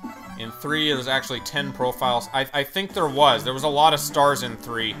 In 3, there's actually 10 profiles. I think there was. There was a lot of stars in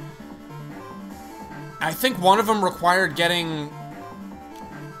 3. I think one of them required getting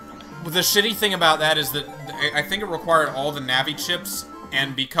the shitty thing about that is that I think it required all the Navi chips,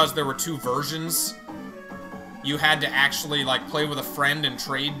 and because there were 2 versions, you had to actually, like, play with a friend and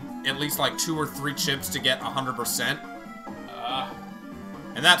trade at least, like, 2 or 3 chips to get 100%.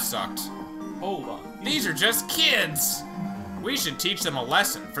 And that sucked. Hold on. These are just kids! We should teach them a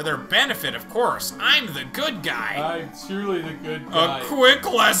lesson, for their benefit, of course. I'm the good guy. I'm truly the good guy. A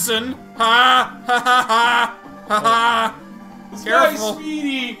quick lesson! Ha! Ha ha ha! Ha ha! This Careful! guy's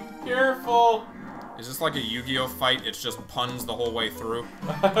Speedy! Careful! Is this like a Yu-Gi-Oh fight? It's just puns the whole way through?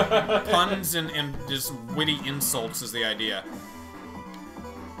 Puns and just witty insults is the idea.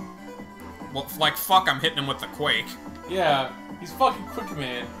 Well, like, fuck, I'm hitting him with the Quake. Yeah, he's fucking quick,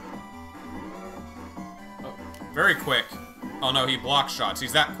 man. Oh. Very quick. Oh no, he blocks shots.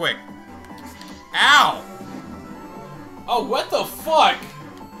 He's that quick. Ow! Oh, what the fuck?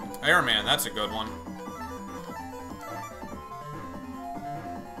 Airman, that's a good one.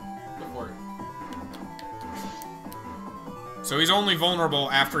 Go for it. So he's only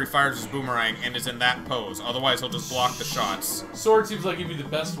vulnerable after he fires his boomerang and is in that pose. Otherwise, he'll just block the shots. Sword seems like he'd be the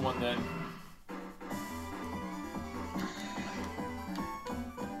best one then.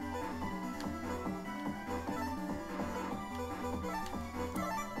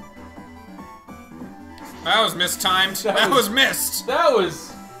 That was mistimed. That was missed. That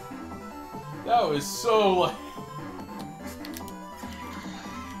was so like.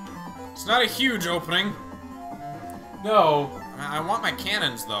 It's not a huge opening. No. I want my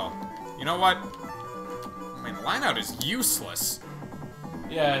cannons, though. You know what? I mean, lineout is useless.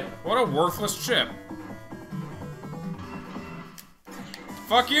 Yeah. What a worthless chip.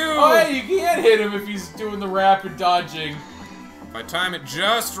 Fuck you! Oh, hey, you can't hit him if he's doing the rapid dodging. If I time it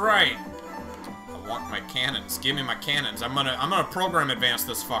just right. I want my cannons. Give me my cannons. I'm gonna program advance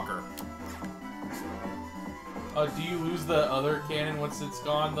this fucker. Do you lose the other cannon once it's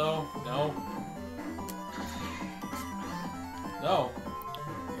gone, though? No? No.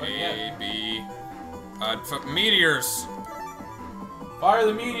 A, B... meteors! Fire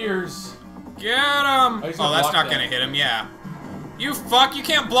the meteors! Get him! Oh, that's not gonna hit him, yeah. You fuck, you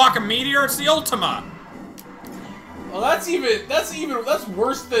can't block a meteor, it's the Ultima! Oh, that's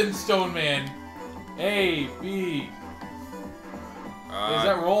worse than Stone Man. A, B... is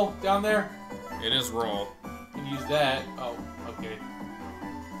that roll down there? It is roll. You can use that. Oh, okay.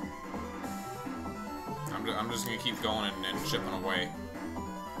 I'm just gonna keep going and chipping away.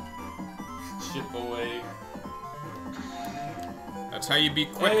 Chip away. That's how you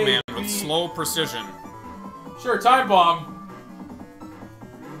beat Quick Man, with slow precision. Sure, time bomb.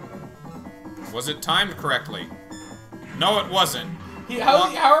 Was it timed correctly? No, it wasn't.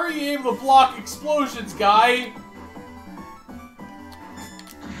 How are you able to block explosions, guy?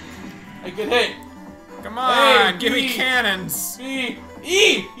 I get hit. Come on, hey, give me cannons. B,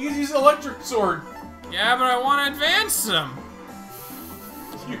 E. You can use an electric sword. Yeah, but I want to advance them.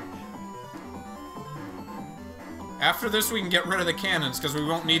 After this, we can get rid of the cannons, because we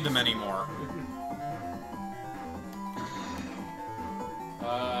won't need them anymore.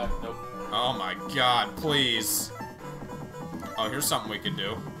 Nope. Oh my god, please. Oh, here's something we could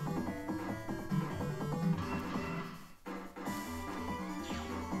do.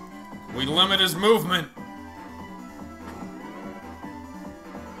 We limit his movement.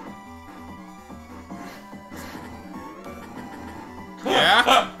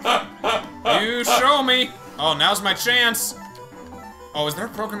 Yeah? You show me. Oh, now's my chance. Oh, is there a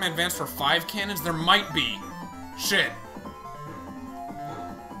program advanced for 5 cannons? There might be. Shit.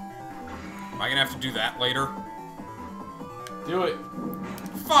 Am I gonna have to do that later? Do it.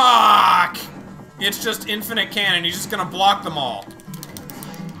 Fuck! It's just infinite cannon. He's just gonna block them all.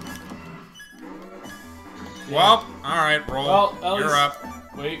 Yeah. Well, alright, roll. Well, you're up.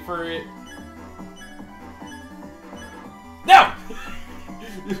 Wait for it. No!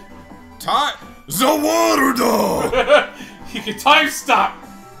 Time. The water dog! You can time stop!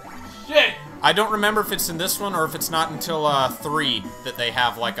 Shit! I don't remember if it's in this one or if it's not until 3 that they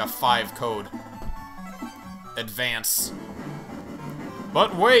have like a 5 code. Advance.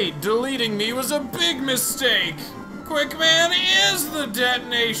 But wait, deleting me was a big mistake! Quick Man is the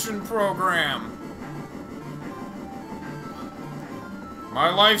detonation program! My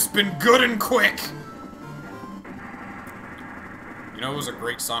life's been good and quick! You know who was a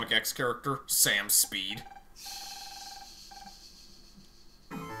great Sonic X character? Sam Speed.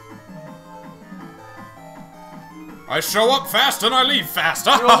 I show up fast and I leave fast.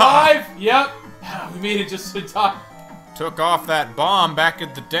 You're alive? Yep. We made it just in time. Took off that bomb back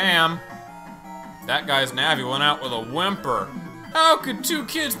at the dam. That guy's Navi went out with a whimper. How could 2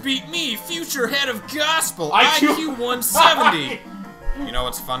 kids beat me, future head of gospel, IQ 170? You know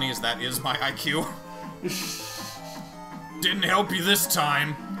what's funny is that is my IQ. Didn't help you this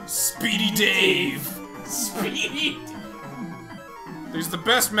time. Speedy Dave. Speedy. He's the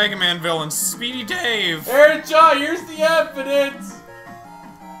best Mega Man villain, Speedy Dave. Aaron John, here's the evidence.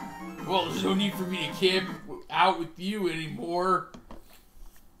 Well, there's no need for me to camp out with you anymore.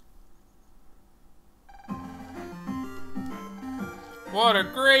 What a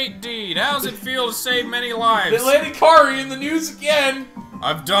great deed. How's it feel to save many lives? Atlantic Kari in the news again.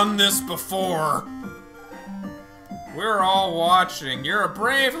 I've done this before. We're all watching. You're a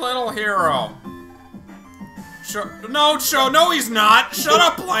brave little hero. No, he's not. Shut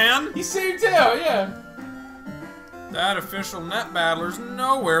up, Lan. He saved Tao, yeah. That official net battler's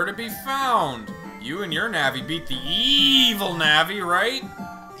nowhere to be found. You and your Navi beat the evil Navi, right?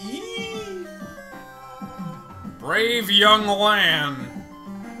 Brave young Lan.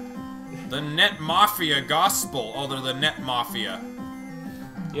 The Net Mafia Gospel. Oh, they're the Net Mafia.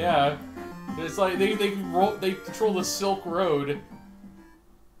 Yeah. It's like they control the Silk Road.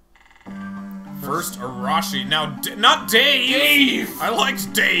 First Arashi. Now, not Dave! Dave! I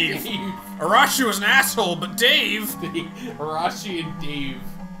liked Dave! Dave. Arashi was an asshole, but Dave! Arashi and Dave.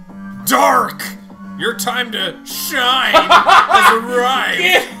 Dark! Your time to shine has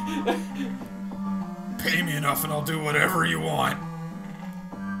arrived! Pay me enough and I'll do whatever you want.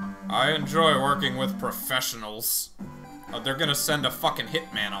 I enjoy working with professionals. Oh, they're gonna send a fucking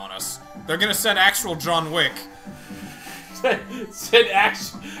hitman on us. They're gonna send actual John Wick. Send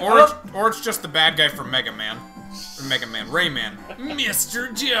action. Or it's just the bad guy from Mega Man. Or Mega Man. Rayman.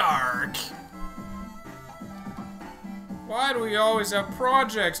 Mr. Dark! Why do we always have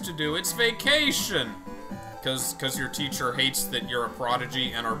projects to do? It's vacation! Cause your teacher hates that you're a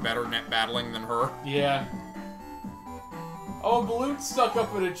prodigy and are better net battling than her? Yeah. Oh, a balloon stuck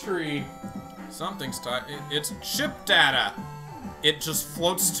up in a tree. Something's tied. It's chip data! It just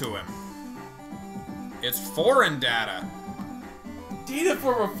floats to him. It's foreign data. Data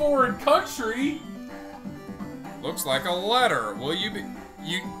from a foreign country? Looks like a letter. Will you be...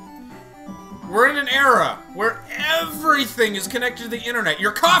 We're in an era where everything is connected to the internet.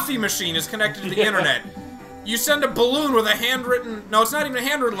 Your coffee machine is connected to the internet. You send a balloon with a handwritten... No, it's not even a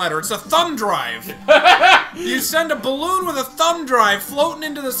handwritten letter. It's a thumb drive. You send a balloon with a thumb drive floating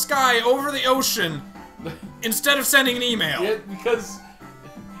into the sky over the ocean instead of sending an email. Yeah, because...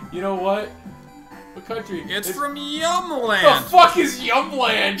 You know what? What country? It's from Yumland. The fuck is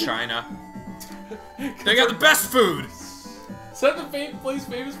Yumland? China. They got the best food. Is that the place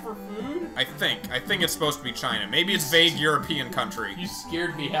famous for food? I think it's supposed to be China. Maybe it's vague European country. You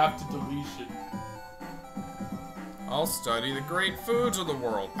scared me half to deletion. I'll study the great foods of the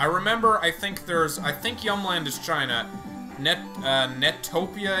world. I remember, I think Yumland is China.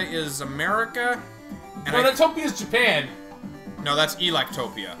 Netopia is America. And No, Netopia is Japan. No, that's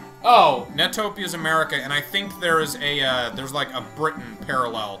Electopia. Oh. Netopia is America, and I think there is there's like a Britain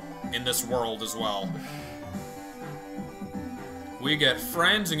parallel in this world as well. We get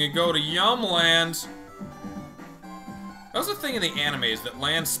friends and can go to Yumland. That was the thing in the animes, that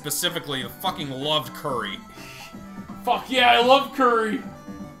Land specifically fucking loved curry. Fuck yeah, I love curry.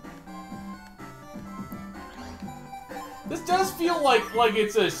 This does feel like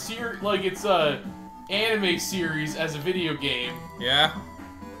it's a anime series as a video game. Yeah.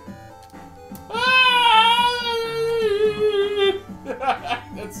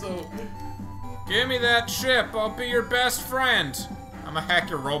 That's so... Give me that chip, I'll be your best friend. I'm a hack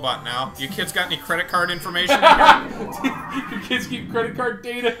your robot now. You kids got any credit card information in here? Your kids keep credit card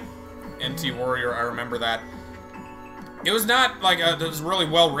data? NT Warrior, I remember that. It was not like a really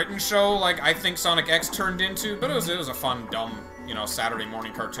well-written show like I think Sonic X turned into, but it was a fun, dumb, you know, Saturday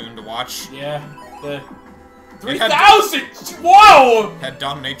morning cartoon to watch. Yeah, the... 3,000! Whoa! Had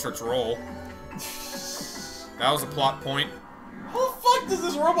Dominatrix roll. That was a plot point. How the fuck does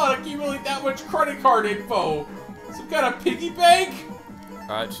this robot accumulate that much credit card info? Some kind of piggy bank?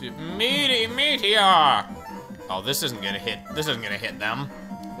 Meteor! Oh, this isn't gonna hit. This isn't gonna hit them.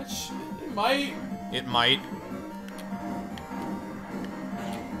 It might. It might.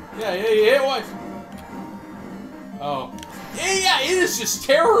 Yeah, what? Oh. Yeah, it is just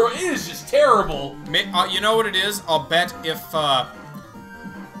terrible. It is just terrible. You know what it is? I'll bet if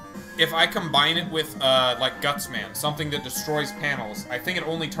I combine it with, like Gutsman, something that destroys panels, I think it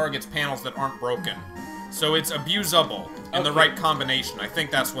only targets panels that aren't broken. So it's abusable in the right combination. I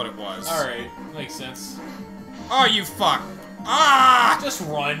think that's what it was. Alright, makes sense. Oh, you fuck! Ah! Just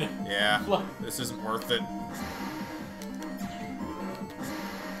run. Yeah, this isn't worth it.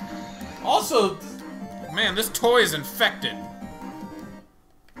 Also... Man, this toy is infected.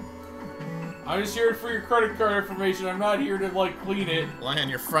 I'm just here for your credit card information. I'm not here to, like, clean it. Lan,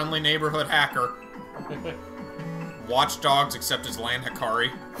 your friendly neighborhood hacker. Watchdogs, except as Lan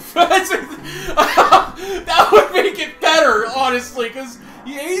Hikari. That would make it better, honestly, because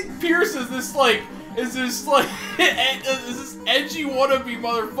Aiden Pierce is this edgy wannabe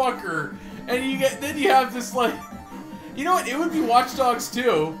motherfucker, and then you have this, like, you know what? It would be Watchdogs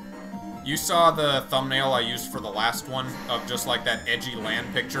too. You saw the thumbnail I used for the last one of just like that edgy Lan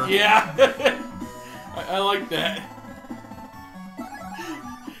picture? Yeah. I like that.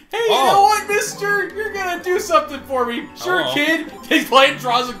 Hey, you know what, mister? You're gonna do something for me. Sure, kid. His Lan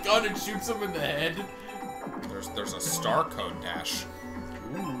draws a gun and shoots him in the head. There's a star code dash.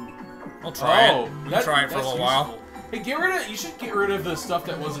 Ooh. I'll try it. We can try it for a little while. Hey, you should get rid of the stuff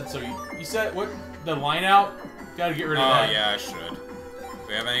that wasn't so... You said, what? The line out? Gotta get rid of that. Oh, yeah, I should. Do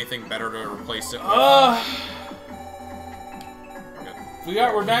we have anything better to replace it with?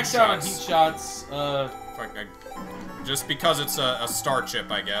 We're maxed out on heat shots. Just because it's a star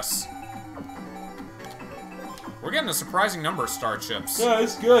chip, I guess. We're getting a surprising number of star chips. Yeah,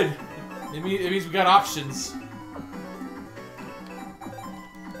 it's good. It means we got options.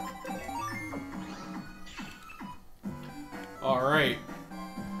 Alright.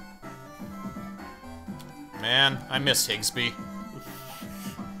 Man, I miss Higsby.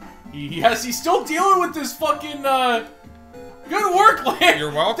 Yes, he's still dealing with this fucking, good work, Lan!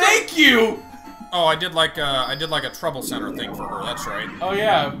 You're welcome. Thank you! Oh, I did like a trouble center thing for her, that's right. Oh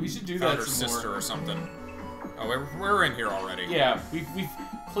yeah, we should do that her some sister more. or something. Oh, we're in here already. Yeah, we've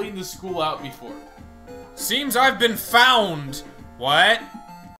cleaned the school out before. Seems I've been found! What?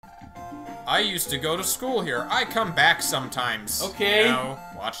 I used to go to school here. I come back sometimes. Okay. You know,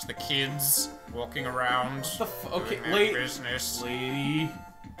 watch the kids walking around. Okay, doing their business. lady.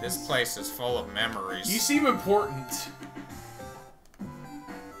 This place is full of memories. You seem important.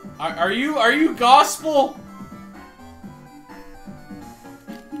 Are you gospel?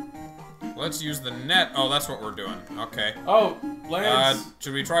 Let's use the net. Oh, that's what we're doing. Okay. Oh, Lance.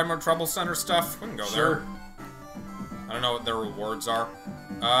 Should we try more trouble center stuff? We can go there. I don't know what their rewards are.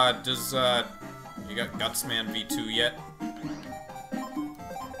 You got Gutsman V2 yet?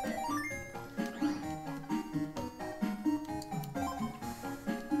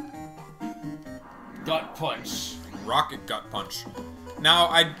 Gut punch. Rocket gut punch. Now,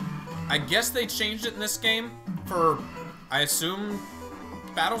 I guess they changed it in this game for, I assume,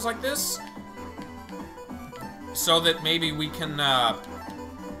 battles like this? So that maybe we can get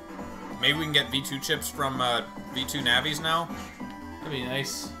V2 chips from, V2 Navis now? That'd be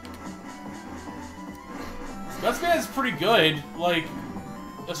nice. Gutsman is pretty good. Like,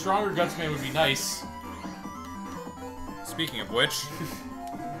 a stronger Gutsman would be nice. Speaking of which...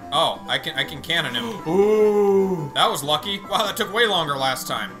 Oh, I can cannon him. Ooh! That was lucky. Wow, that took way longer last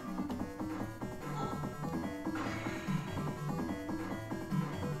time.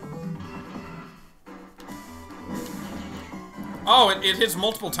 Oh, it hits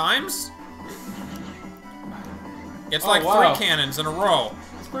multiple times? It's like 3 cannons in a row.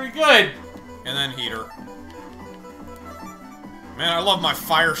 It's pretty good. And then heater. Man, I love my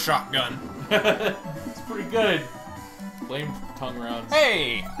fire shotgun. It's pretty good. Flame tongue rounds.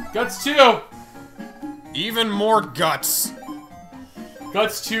 Hey! Guts 2! Even more guts.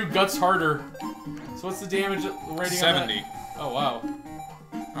 Guts 2, guts harder. So what's the damage rating 70. on that? Oh, wow.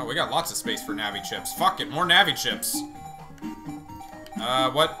 Oh, we got lots of space for Navi chips. Fuck it, more Navi chips.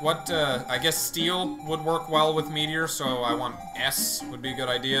 I guess steel would work well with Meteor, so I want S would be a good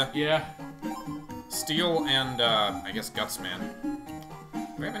idea. Yeah. Steel and, I guess Gutsman.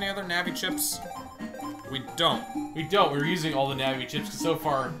 Do we have any other Navi chips? We don't. We don't. We're using all the Navi chips, because so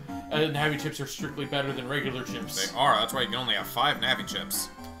far, Navi chips are strictly better than regular chips. They are. That's why you can only have 5 Navi chips.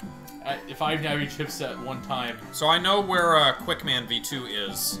 5 Navi chips at one time. So I know where, Quickman V2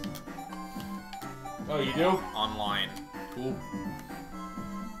 is. Oh, you do? Online. Cool.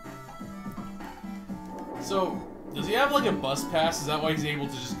 So, does he have, like, a bus pass? Is that why he's able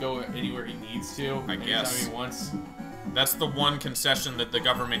to just go anywhere he needs to? I guess. Anytime he wants? That's the one concession that the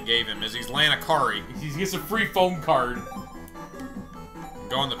government gave him, is he's Lan Hikari. He gets a free phone card.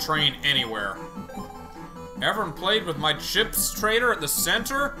 Go on the train anywhere. Everyone played with my chips trader at the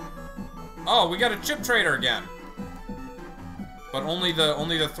center? Oh, we got a chip trader again. But only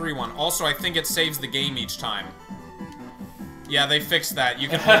the 3 one. Also, I think it saves the game each time. Yeah, they fixed that. You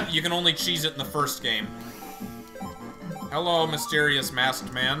can only cheese it in the first game. Hello, mysterious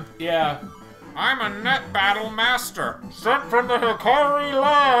masked man. Yeah. I'm a net battle master, sent from the Hikari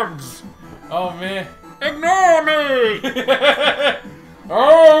Lands. Oh man. Ignore me!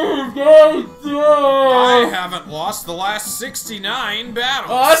 Oh, I haven't lost the last 69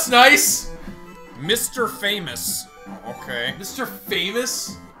 battles. Oh, that's nice. Mr. Famous. Okay. Mr.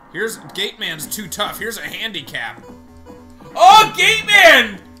 Famous? Here's... Gate Man's too tough. Here's a handicap. Oh, Gate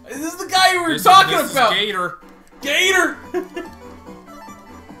Man! This is the guy we were talking this about! Is Gator. Gator!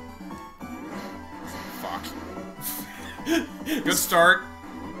 Fuck. Good start.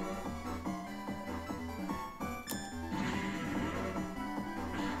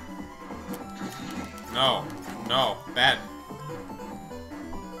 No. No. Bad.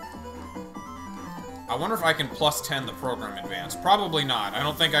 I wonder if I can plus 10 the program advance. Probably not. I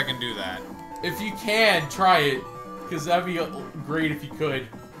don't think I can do that. If you can, try it. Because that'd be great if you could.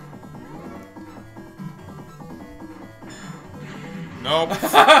 Nope.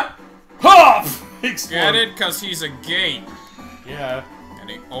 Hop! Get it? Because he's a gate. Yeah. And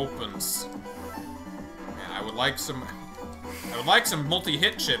he opens. Man, I would like some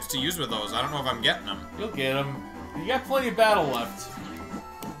multi-hit chips to use with those. I don't know if I'm getting them. You'll get them. You got plenty of battle left.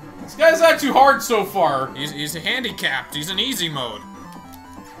 This guy's not too hard so far. He's handicapped. He's in easy mode.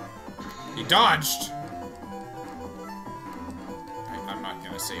 He dodged. I'm not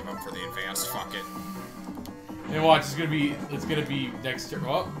gonna save up for the advanced. Fuck it. And watch, it's gonna be next turn.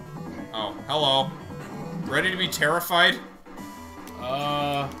 Oh. Oh, hello. Ready to be terrified?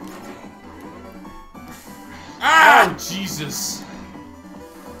 Ah! Oh, Jesus.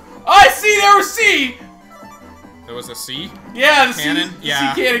 I see, there was C! There was a C? Yeah, the cannon? C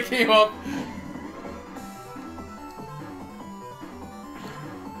Yeah. cannon came up.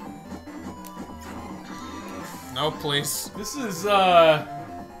 No, please. This is, Oh,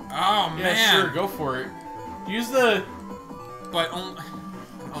 yeah, man. sure, go for it. Use the... But I don't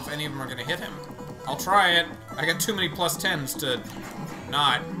know if any of them are gonna hit him. I'll try it. I got too many plus 10s to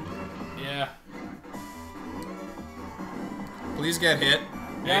not. Yeah. Please get hit.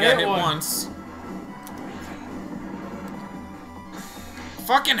 Yeah, I got hit one. once.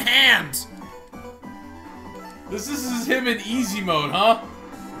 Fucking hand! This is him in easy mode, huh?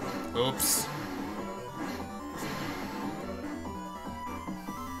 Oops.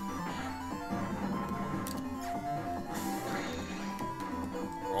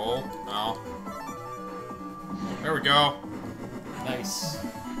 Roll. No. There we go. Nice.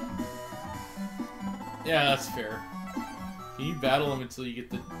 Yeah, that's fair. Can you battle him until you get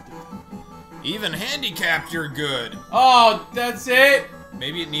the... Even handicapped, you're good. Oh, that's it?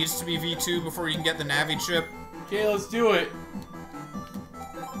 Maybe it needs to be V2 before you can get the Navi chip. Okay, let's do it.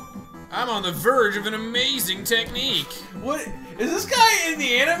 I'm on the verge of an amazing technique. What? Is this guy in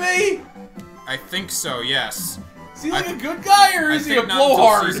the anime? I think so, yes. Is he like a good guy, or is he a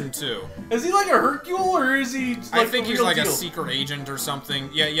blowhard? Season 2. Is he like a Hercule, or is he like I think the he's real like deal? a secret agent or something.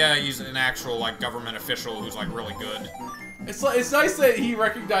 Yeah, he's an actual like government official who's like really good. It's nice that he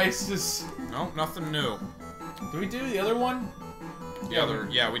recognizes... No, nothing new. Did we do the other one?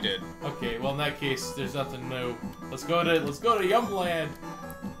 Yeah, we did. Okay, well in that case, there's nothing new. Let's go to Yumland.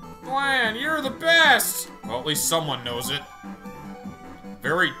 Bland, you're the best! Well, at least someone knows it.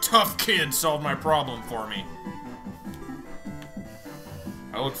 Very tough kid solved my problem for me.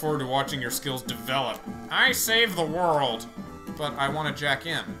 I look forward to watching your skills develop. I saved the world! But I want to jack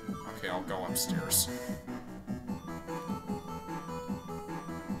in. Okay, I'll go upstairs.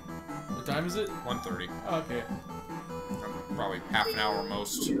 What time is it? 1:30. Oh, okay. Probably half an hour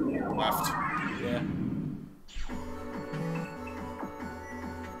most left. Yeah.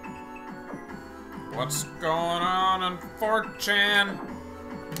 What's going on in 4chan?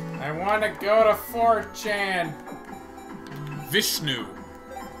 I want to go to 4chan. Vishnu.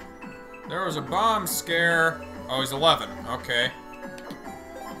 There was a bomb scare. Oh, he's 11. Okay.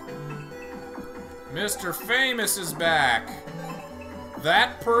 Mr. Famous is back.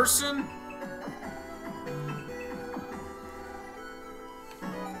 That person?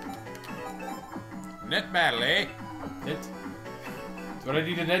 Net battle, eh? Net. What I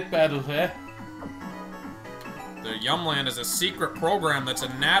need a net battle, eh? The Yumland is a secret program that's a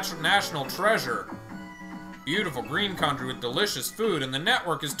national treasure. Beautiful green country with delicious food, and the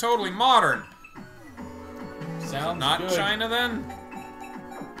network is totally modern. Sounds Not good. China, then?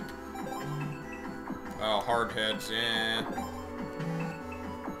 Oh, hardheads, yeah.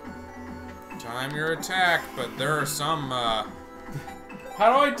 Time your attack, but there are some, How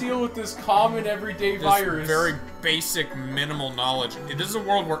do I deal with this common everyday virus? very basic, minimal knowledge. It is a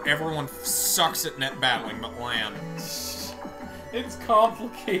world where everyone sucks at net battling but land. It's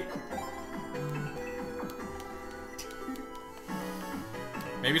complicated.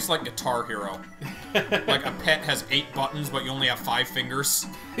 Maybe it's like Guitar Hero. Like a pet has 8 buttons, but you only have 5 fingers.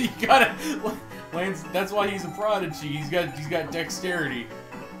 You gotta... Lance, that's why he's a prodigy. He's got dexterity.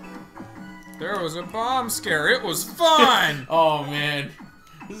 There was a bomb scare. It was fun! Oh, man.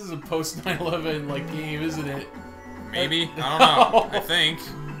 This is a post 9/11 like game, isn't it? Maybe? I don't know. I think.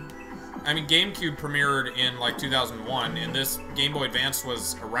 I mean, GameCube premiered in, like, 2001, and this Game Boy Advance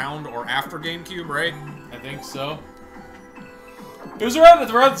was around or after GameCube, right? I think so. It was around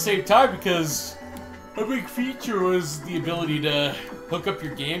the same time because a big feature was the ability to hook up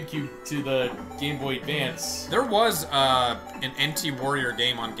your GameCube to the Game Boy Advance. There was an NT Warrior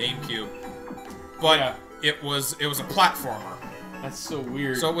game on GameCube, but Yeah. it was a platformer. That's so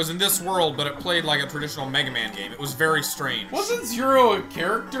weird. So it was in this world, but it played like a traditional Mega Man game. It was very strange. Wasn't Zero a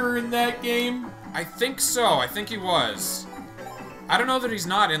character in that game? I think so. I think he was. I don't know that he's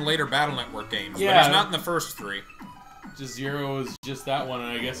not in later Battle Network games, but Yeah. he's not in the first 3. Just Zero was just that one, and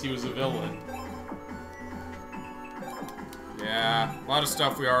I guess he was a villain. Yeah, a lot of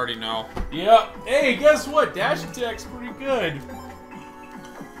stuff we already know. Yep. Hey, guess what? Dash attack's pretty good.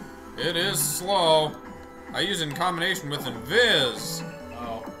 It is slow. I use it in combination with Invis.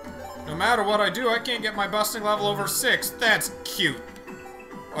 Oh. No matter what I do, I can't get my busting level over 6. That's cute.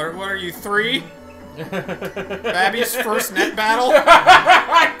 What are you, 3? Babby's first net battle?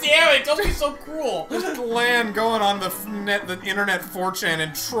 Damn it! Don't be so cruel. Just Lan going on the internet 4chan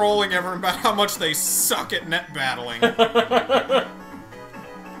and trolling everyone about how much they suck at net battling.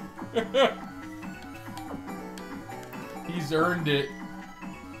 He's earned it.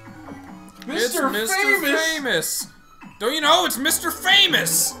 It's Mr. Mr. Famous! Don't you know? It's Mr.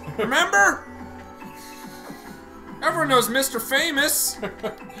 Famous! Remember? Everyone knows Mr. Famous!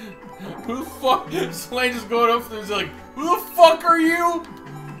 Who the fuck? Slane just going up there, he's like, who the fuck are you?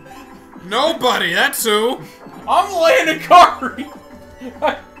 Nobody, that's who! I'm Lan Akari!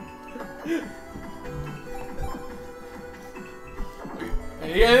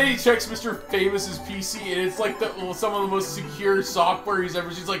 Yeah, then he checks Mr. Famous's PC, and it's like some of the most secure software he's ever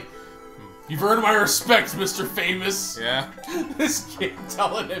seen. He's like, you've earned my respect, Mr. Famous. Yeah. This kid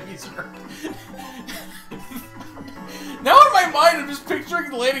telling him he's earned. Now in my mind, I'm just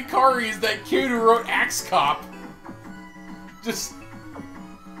picturing Lan Akari as that kid who wrote Axe Cop. Just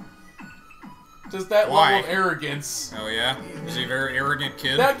that Why? level of arrogance. Oh yeah? Is he a very arrogant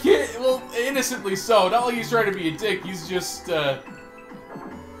kid? That kid, well, innocently so. Not like he's trying to be a dick. He's just, I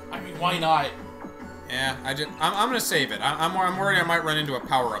mean, why not? Yeah, I'm gonna save it. I'm worried I might run into a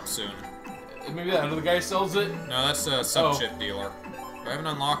power-up soon. Maybe that other guy sells it? No, that's a sub-chip dealer. Do I have an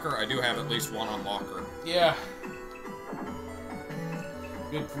unlocker? I do have at least one unlocker. Yeah.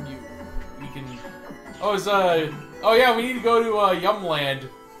 Good for you. We can... Oh, oh yeah, we need to go to, Yumland.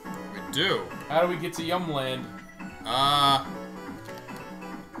 We do. How do we get to Yumland?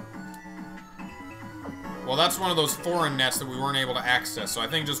 Well, that's one of those foreign nets that we weren't able to access, so I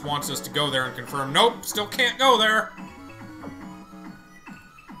think it just wants us to go there and confirm, nope, still can't go there.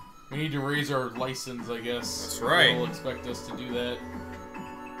 We need to raise our license, I guess. That's right. They'll expect us to do that.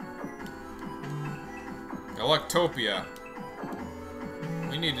 Electopia.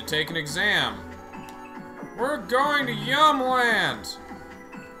 We need to take an exam. We're going to Yumland.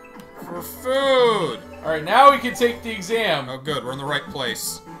 For food. Alright, now we can take the exam. Oh good, we're in the right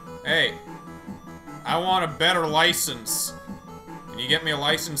place. Hey. I want a better license. Can you get me a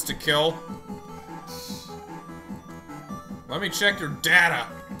license to kill? Let me check your data.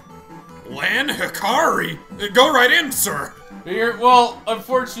 Lan Hikari? Go right in, sir. Well,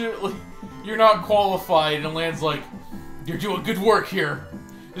 unfortunately, you're not qualified, and Lan's like, you're doing good work here.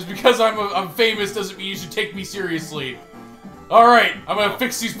 Just because I'm famous doesn't mean you should take me seriously. Alright, I'm gonna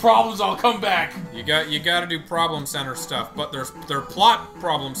fix these problems, I'll come back. You gotta do problem center stuff, but they're plot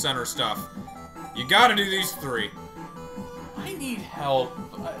problem center stuff. You gotta do these 3. I need help.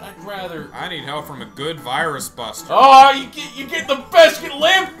 I'd rather... I need help from a good virus buster. Oh, you get the best. Get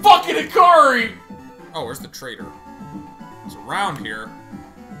Lan fucking Akari. Oh, where's the trader? It's around here.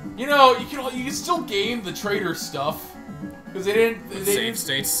 You know, you can still game the trader stuff because they didn't. Save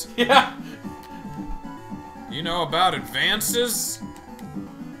states. Yeah. You know about advances?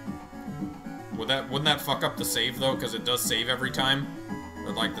 Wouldn't that fuck up the save though? Because it does save every time.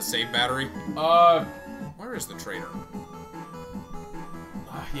 Or like the save battery. Where is the trader?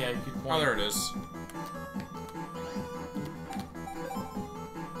 Yeah, good point. Oh, there it is.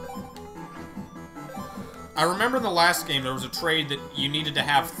 I remember in the last game there was a trade that you needed to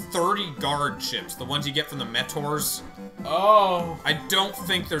have 30 guard chips, the ones you get from the Metors. Oh. I don't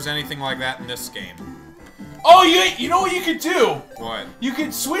think there's anything like that in this game. Oh, you know what you could do? What? You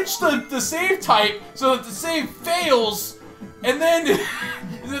could switch the save type so that the save fails, and then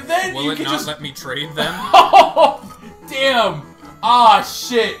Will you it can not just... let me trade them? Oh, damn. Ah,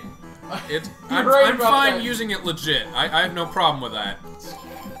 shit. I'm right fine about that. using it legit. I have no problem with that.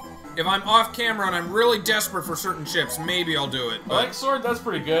 If I'm off camera and I'm really desperate for certain chips, maybe I'll do it. Elect sword, that's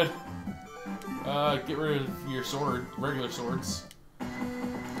pretty good. Get rid of your sword, regular swords.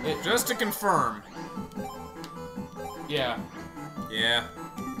 Just to confirm. Yeah. Yeah.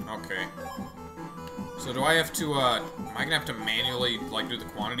 Okay. So do I have to, am I gonna have to manually, like, do the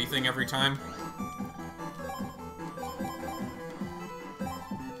quantity thing every time?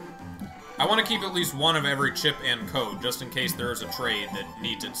 I want to keep at least one of every chip and code, just in case there is a trade that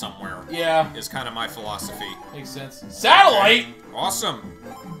needs it somewhere. Yeah. Is kind of my philosophy. Makes sense. Satellite! Awesome!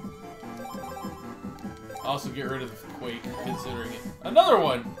 Also get rid of Quake, considering it. Another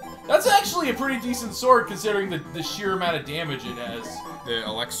one! That's actually a pretty decent sword, considering the sheer amount of damage it has. The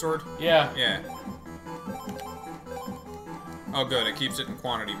Elect Sword? Yeah. Yeah. Oh good, it keeps it in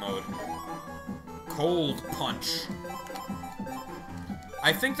quantity mode. Cold Punch.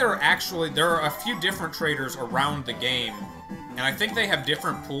 I think there are a few different traders around the game, and I think they have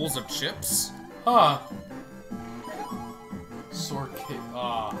different pools of chips. Huh. Sword kit.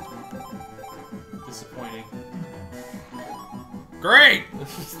 Disappointing. Great!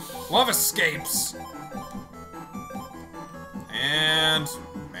 Love escapes. And...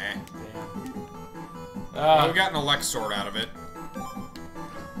 meh. Well, we got an Elect Sword out of it.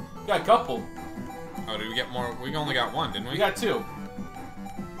 Got a couple. Oh, did we get more? We only got one, didn't we? We got two.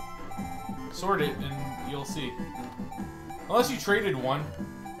 Sort it, and you'll see. Unless you traded one.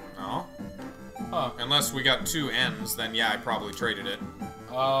 Oh. Huh. Unless we got two ends, then yeah, I probably traded it.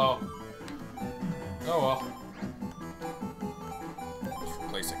 Oh. Oh well. Let's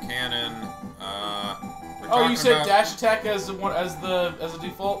replace a cannon. Oh, you said dash attack as the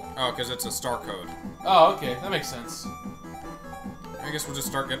default? Oh, because it's a star code. Oh, okay, that makes sense. I guess we'll just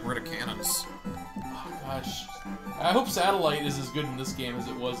start getting rid of cannons. Oh gosh. I hope Satellite is as good in this game as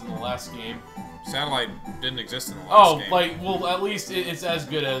it was in the last game. Satellite didn't exist in the last game. Oh, like, well, at least it's as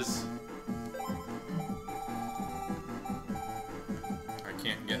good as... I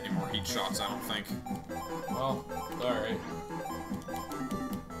can't get any more heat shots, I don't think. Well, alright.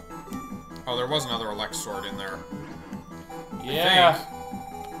 Oh, there was another Elect Sword in there. Yeah.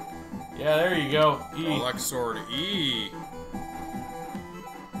 Yeah, there you go. E. Elect Sword E.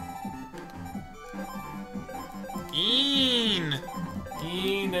 Een!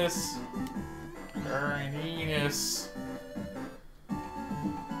 Enos. Enos.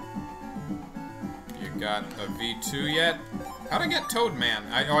 You got a V2 yet? How'd I get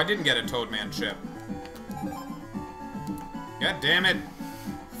Toadman? I didn't get a Toadman chip. God damn it.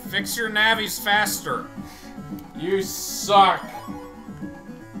 Fix your navies faster. You suck.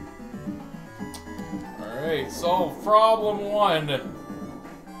 Alright, solve problem 1.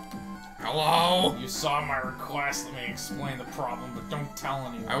 Hello? You saw my request. Let me explain the problem, but don't tell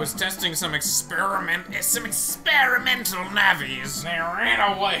anyone. I was testing some experimental navies. They ran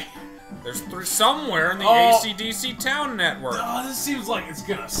away. There's somewhere in the Oh. AC/DC town network. Oh, this seems like it's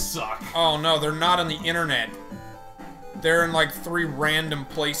gonna suck. Oh no, they're not on the internet. They're in like 3 random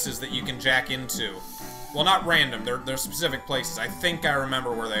places that you can jack into. Well, not random, they're specific places. I think I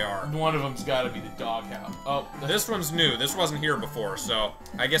remember where they are. One of them's gotta be the doghouse. Oh, This one's new. This wasn't here before, so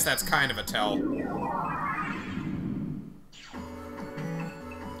I guess that's kind of a tell.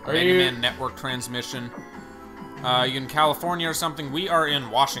 Are Mega you... Man network transmission. You in California or something? We are in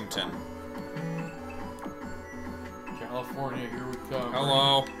Washington. California, here we come.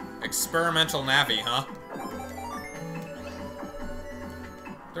 Hello. Experimental Navi, huh?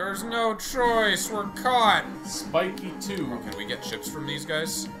 There's no choice. We're caught. Spiky 2. Oh, can we get chips from these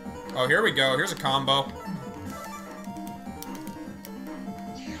guys? Oh, here we go. Here's a combo.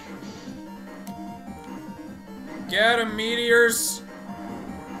 Get 'em, meteors.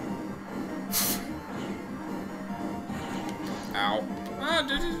 Ow.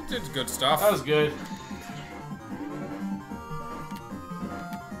 Did good stuff. That was good.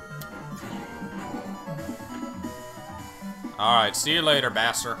 Alright, see you later,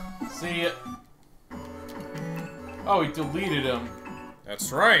 Basser. See ya. Oh, he deleted him.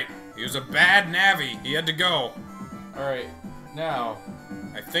 That's right. He was a bad Navi. He had to go. Alright, now.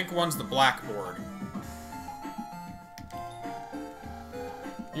 I think one's the blackboard.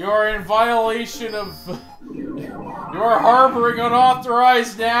 You are in violation of... You are harboring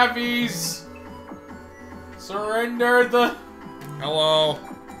unauthorized navies! Surrender the... Hello.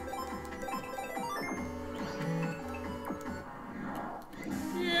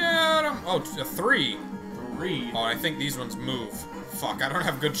 Yeah. Oh, a 3. 3. Oh, I think these ones move. Fuck, I don't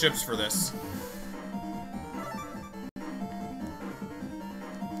have good chips for this.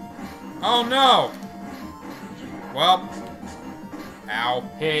 Oh no! Well. Ow.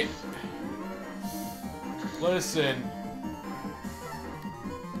 Hit. Listen.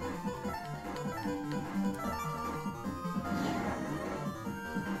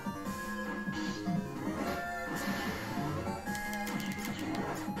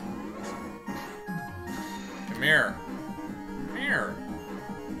 Come here. Come here.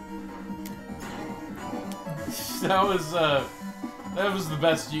 That was the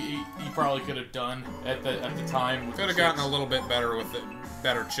best you probably could have done at the time. Could have gotten a little bit better with it,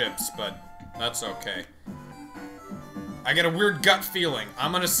 better chips, but that's okay. I get a weird gut feeling.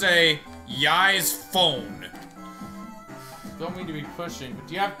 I'm gonna say Yai's phone. Don't mean to be pushing, but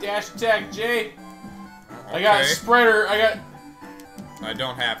do you have dash attack, Jay? Okay. I got spreader. I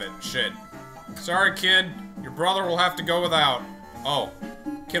don't have it. Shit. Sorry, kid. Your brother will have to go without. Oh.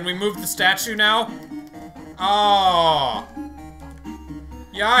 Can we move the statue now? Oh.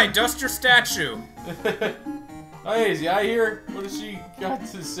 Yai, dust your statue. Hey, is Yai here? What has she got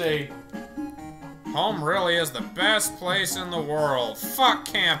to say? Home really is the best place in the world. Fuck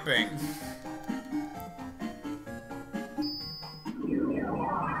camping.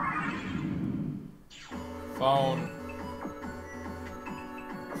 Phone.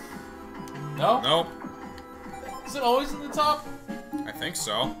 No? Nope. Is it always in the top? I think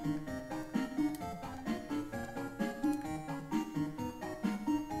so.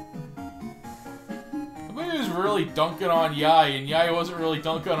 Somebody was really dunking on Yai, and Yai wasn't really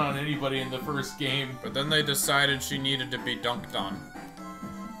dunking on anybody in the first game. But then they decided she needed to be dunked on.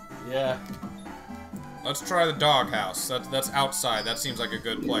 Yeah. Let's try the doghouse. That's outside. That seems like a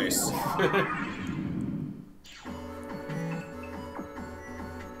good place.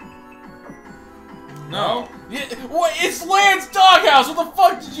 No. Yeah, what? It's Lance's doghouse! What the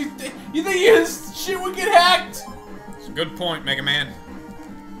fuck did you think? You think his shit would get hacked? It's a good point, Mega Man.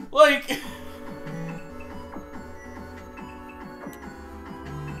 Like...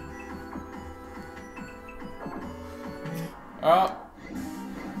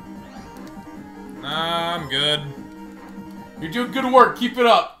 Nah, I'm good. You're doing good work. Keep it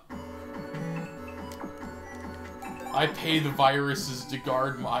up. I pay the viruses to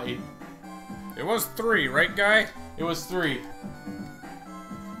guard my... It was 3, right, guy? It was 3.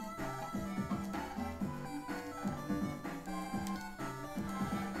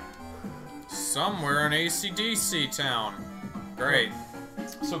 Somewhere in AC/DC town. Great.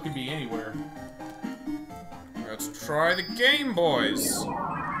 So it could be anywhere. Let's try the Game Boys.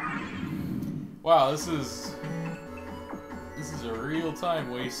 Wow, this is a real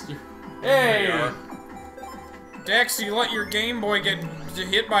time waster. Hey! Dex, you let your Game Boy get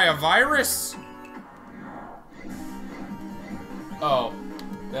hit by a virus? Oh,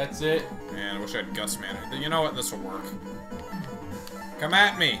 that's it? Man, I wish I had Gus Man. You know what? This will work. Come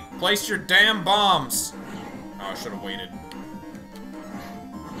at me. Place your damn bombs. Oh, I should have waited.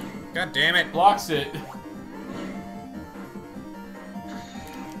 God damn it. Blocks it.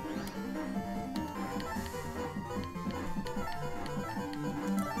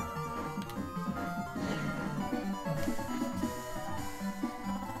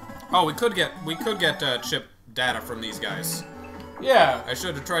 Oh, we could get chip data from these guys. Yeah. I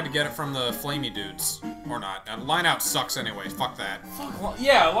should have tried to get it from the flamey dudes. Or not. Line out sucks anyway. Fuck that. Fuck,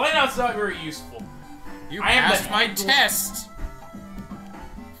 yeah, line out's not very useful. You passed my test!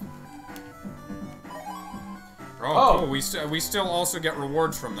 Oh, cool. We still also get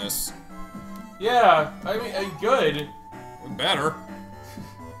rewards from this. Yeah, I mean, good. We better.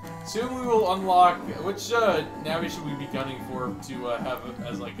 Soon we will unlock... Which navi should we be gunning for to have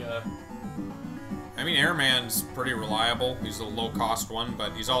as like a... I mean, Airman's pretty reliable. He's a low-cost one,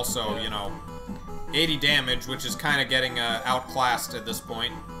 but he's also, you know, 80 damage, which is kind of getting outclassed at this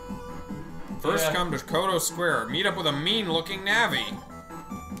point. First come to Kodo Square. Meet up with a mean-looking Navi.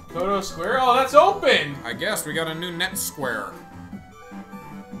 Kodo Square? Oh, that's open! I guess we got a new net square.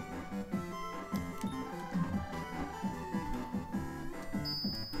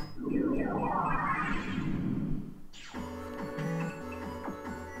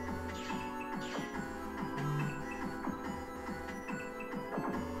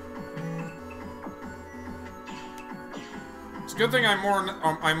 It's a good thing I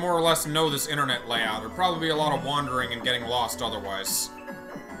more or less know this internet layout. There'd probably be a lot of wandering and getting lost otherwise.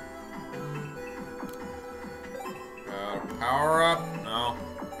 Power up? No.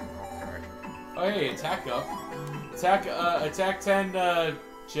 Okay. Oh, hey, attack up. Attack 10,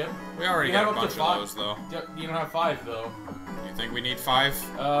 Chip. We already got a bunch of those, though. You don't have 5, though. You think we need 5?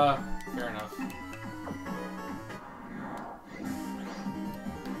 Fair enough.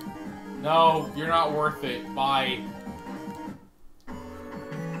 No, you're not worth it. Bye.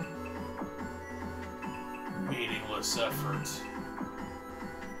 Meaningless effort.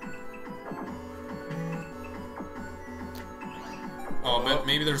 Oh, but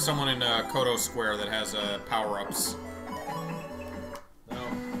maybe there's someone in Kodo Square that has power-ups. No.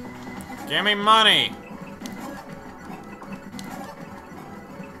 Give me money!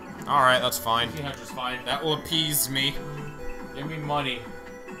 Alright, that's fine. 1500's fine. That will appease me. Give me money.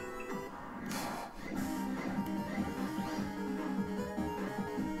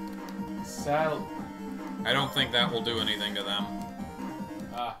 Saddle. I don't think that will do anything to them.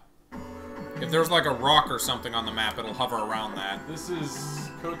 Ah. If there's like a rock or something on the map, it'll hover around that. This is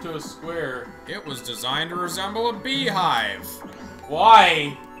Koto Square. It was designed to resemble a beehive.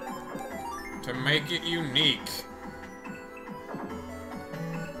 Why? To make it unique.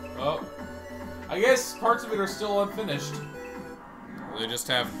 Oh. I guess parts of it are still unfinished. They just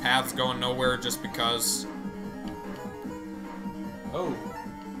have paths going nowhere just because. Oh.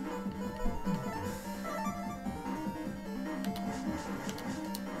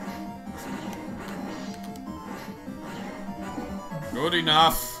 Good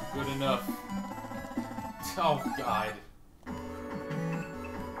enough. Good enough. Oh, God.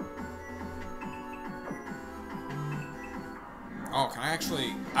 Oh, can I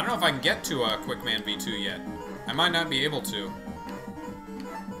actually... I don't know if I can get to Quickman V2 yet. I might not be able to.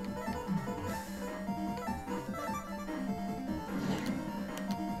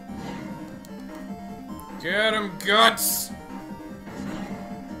 Get him, Guts!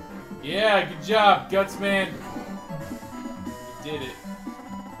 Yeah, good job, Guts Man. You did it.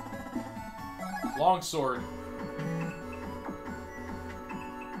 Longsword.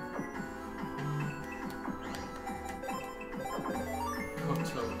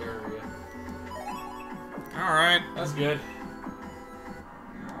 Koto area. Alright. That's good.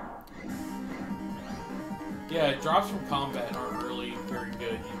 Yeah, drops from combat aren't really very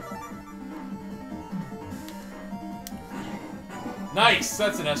good. Nice!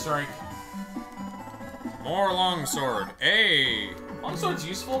 That's an S rank. More longsword. Hey! Longsword's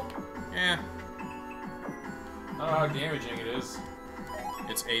useful. Yeah. I don't know how damaging it is.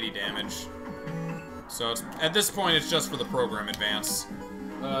 It's 80 damage. So it's, at this point, it's just for the program advance.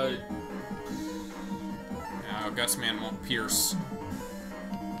 No, Gutsman won't pierce.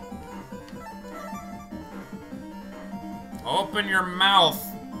 Open your mouth.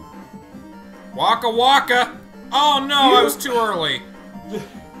 Waka waka! Oh no, I was too early.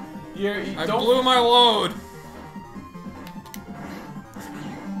 I blew my load.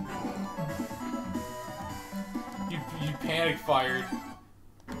 You panic fired.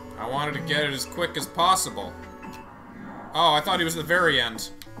 I wanted to get it as quick as possible. Oh, I thought he was at the very end.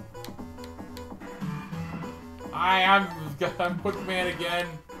 I'm Quickman again.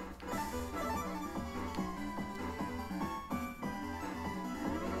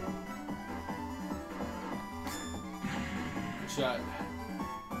 Good shot.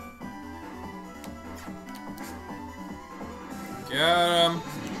 Get him.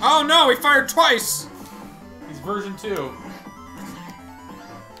 Oh no, he fired twice! He's version 2.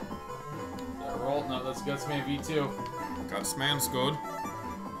 That roll? No, that's Gutsman V2. Gutsman's good.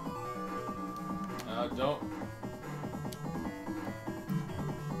 Don't.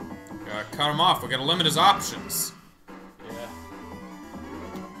 Gotta cut him off. We gotta limit his options. Yeah.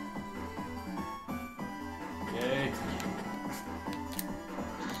 Yay.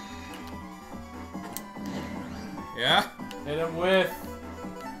 Yeah? Hit him with...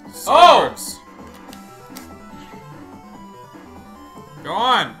 Swords. Oh! Go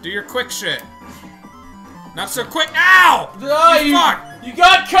on, do your quick shit. Not so quick. Ow! You fuck! You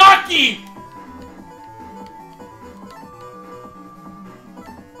got cocky!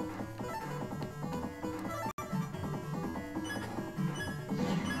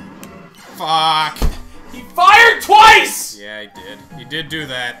 Fuck. He fired twice! Yeah, he did. He did do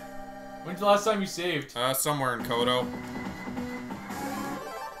that. When's the last time you saved? Somewhere in Kodo.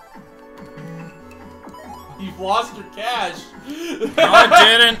 You've lost your cash. No, I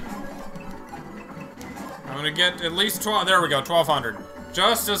didn't. I'm gonna get at least 12. There we go, 1,200.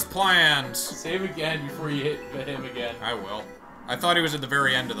 Just as planned. Save again before you hit him again. I will. I thought he was at the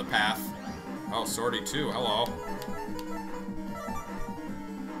very end of the path. Oh, Swordy too. Hello.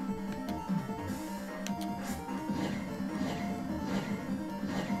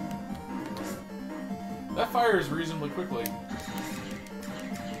 That fires reasonably quickly.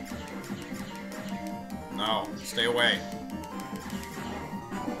 No, stay away.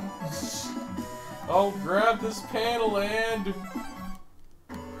 Oh, grab this panel and...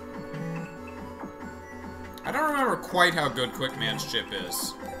 I don't remember quite how good Quickman's chip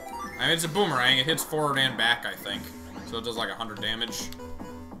is. I mean, it's a boomerang. It hits forward and back, I think. So it does like 100 damage.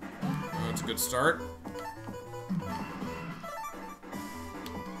 Oh, it's a good start.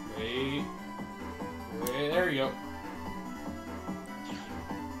 Wait. Wait, there you go.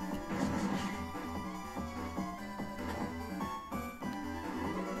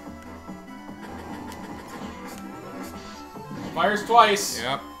 Fires twice.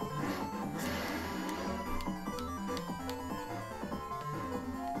 Yep.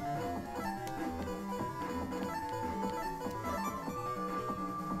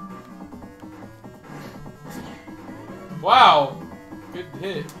 Wow. Good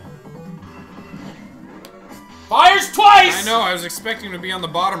hit. Fires twice! I know, I was expecting him to be on the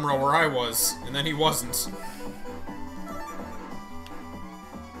bottom row where I was, and then he wasn't.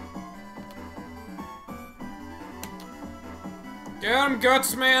 Get him,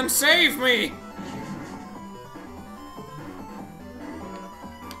 Guts Man, save me!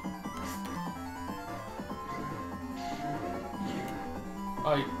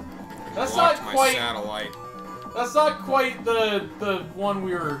 That's Blocked not my quite. satellite. That's not quite the one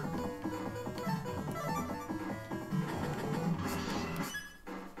we were.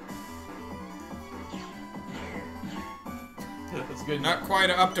 That's good. Not quite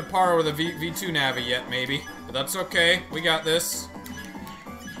up to par with a V2 Navi yet, maybe. But that's okay. We got this.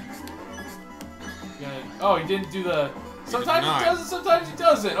 Oh, he didn't do the... Sometimes he does it, sometimes he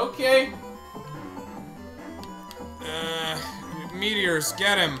doesn't. Okay. Meteors,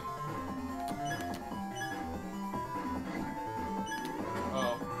 get him.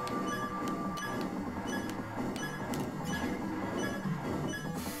 Oh.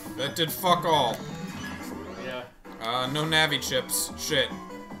 That did fuck all. Yeah. No Navi chips. Shit.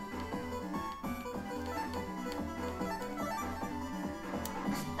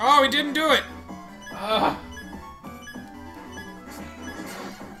 Oh, he didn't do it!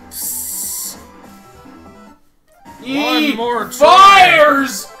 One more try.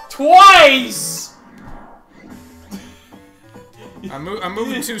 Fires twice! I'm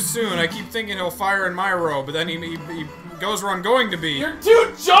moving too soon. I keep thinking he'll fire in my row, but then he goes where I'm going to be. You're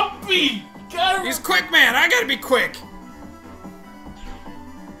too jumpy! He's quick, man! I gotta be quick!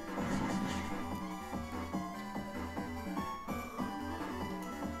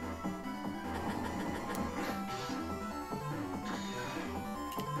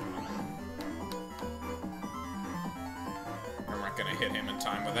 I'm not gonna hit him in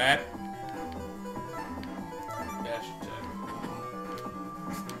time with that. Dash attack.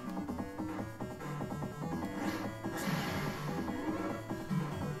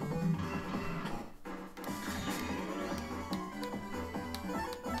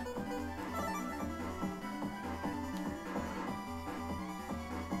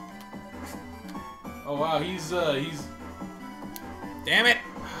 Oh wow, he's Damn it!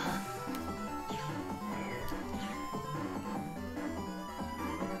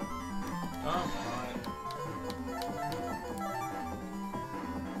 Come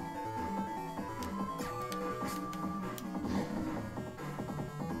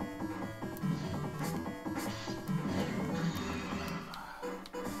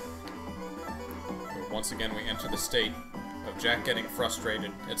Once again, we enter the state of Jack getting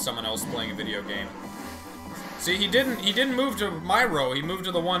frustrated at someone else playing a video game. See, he didn't move to my row. He moved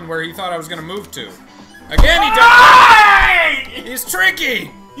to the one where he thought I was gonna move to. Again, he does. He's tricky.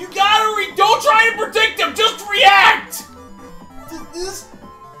 You gotta don't try to predict him. Just react.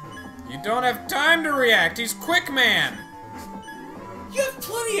 You don't have time to react. He's quick, man. You have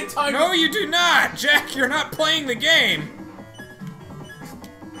plenty of time. No, you do not, Jack. You're not playing the game.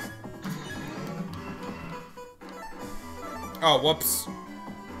 Oh, whoops.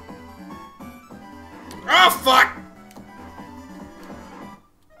 Oh, fuck!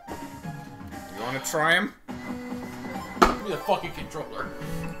 You wanna try him? Give me the fucking controller.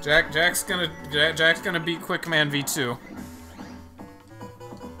 Jack's gonna beat Quickman V2.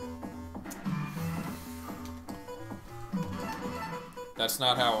 That's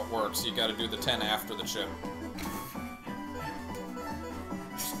not how it works. You gotta do the 10 after the chip.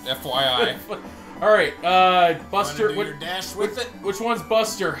 FYI. Alright, Buster. Do your dash with it? Which one's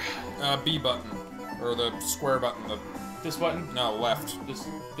Buster? B button. Or the square button. This button? No, left.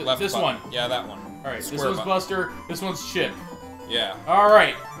 Left this button. one. Yeah, that one. Alright, Square this one's button. Buster, this one's Chip. Yeah.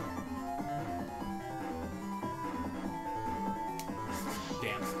 Alright.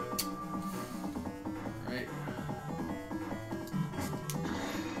 Damn. Alright.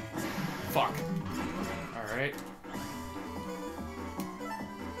 Fuck. Alright.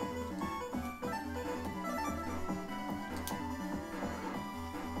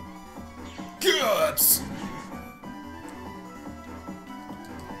 Guts!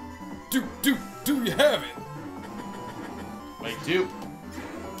 Do you have it? Wait, do.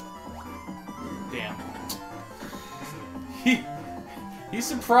 Damn. He's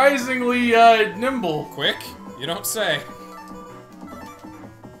surprisingly, nimble. Quick? You don't say.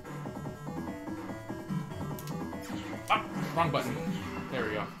 Ah, wrong button. There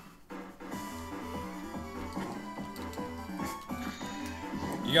we go.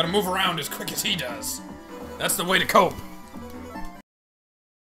 You gotta move around as quick as he does. That's the way to cope.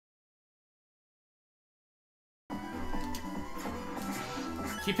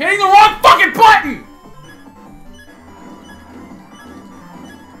 Keep hitting the wrong fucking button!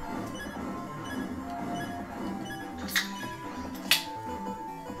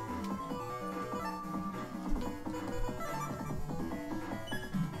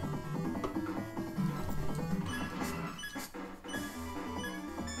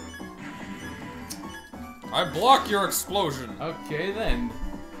 I block your explosion. Okay, then.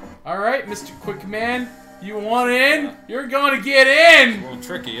 Alright, Mr. Quick Man. You want in? You're gonna get in! A little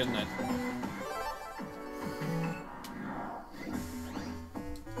tricky, isn't it?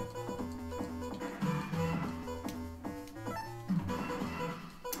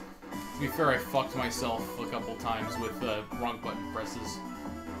 To be fair, I fucked myself a couple times with wrong button presses.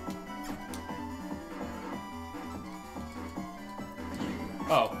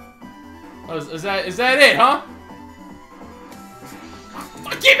 Oh. Oh, is that it, huh?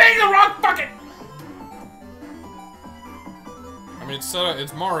 I keep hitting the wrong fucking... I mean,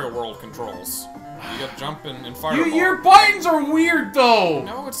 it's Mario World controls. You got jump and fireball. Your buttons are weird, though!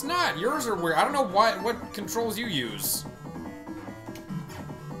 No, it's not. Yours are weird. I don't know what controls you use.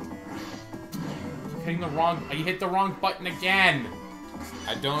 Hitting the wrong... You hit the wrong button again!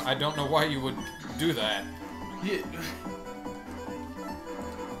 I don't know why you would do that. You...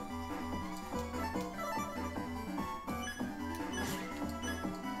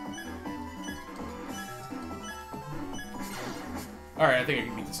 Alright, I think I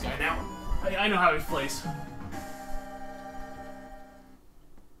can beat this guy now. I know how he plays.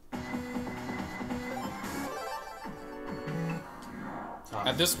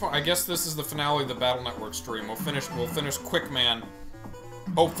 At this point, I guess this is the finale of the Battle Network stream. We'll finish Quick Man,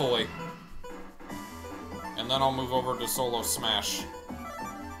 hopefully, and then I'll move over to Solo Smash.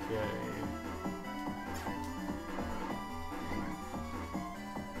 Okay.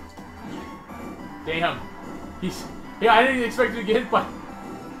 Damn. Yeah, I didn't expect to get hit by...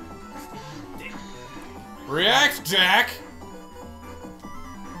 React, Jack!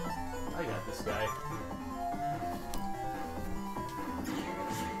 I got this guy.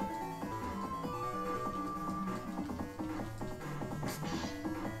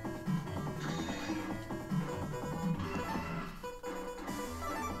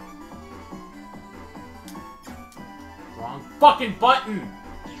 Wrong fucking button!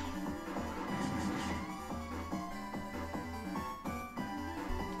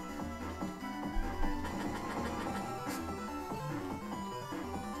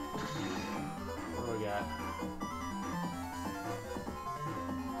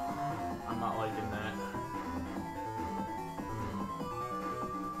 I'm not liking that.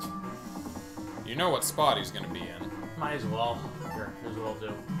 You know what spot he's gonna be in. Might as well. Here, here's what I'll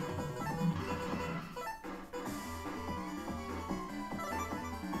do.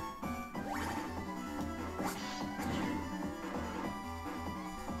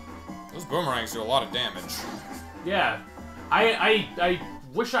 Those boomerangs do a lot of damage. Yeah. I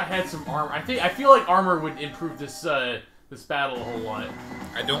wish I had some armor. I feel like armor would improve this this battle a whole lot.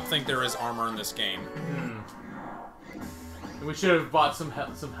 I don't think there is armor in this game. And we should have bought some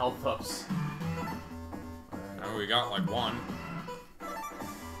health ups. Oh, we got like one.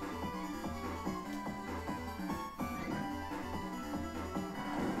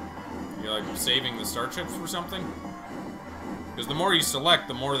 You like saving the star chips or something? Because the more you select,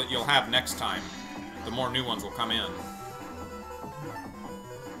 the more that you'll have next time. The more new ones will come in.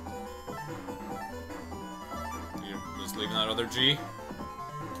 You're just leaving that other G?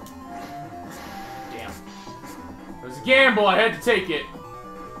 Damn. It was a gamble, I had to take it.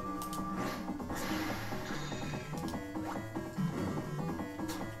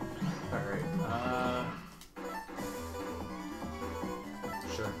 Alright,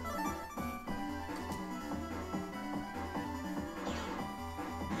 sure.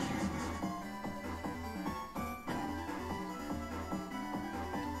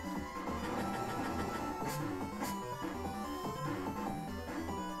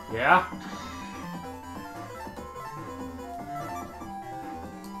 Yeah?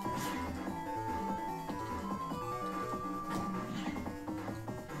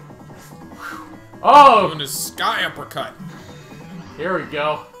 Oh! Doing his sky uppercut. Here we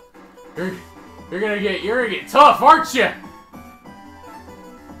go. You're gonna get tough, aren't you?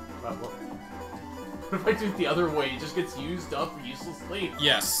 What if I do it the other way? It just gets used up uselessly.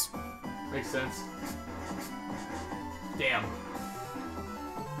 Yes. Makes sense. Damn.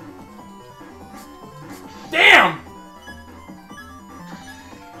 Damn!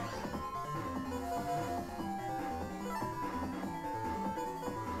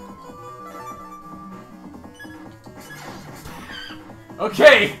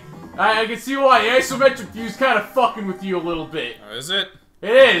 Okay, I can see why the isometric view's kind of fucking with you a little bit. Oh, is it? It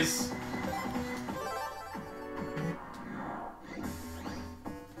is.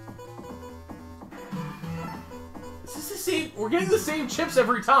 Is this the same? We're getting the same chips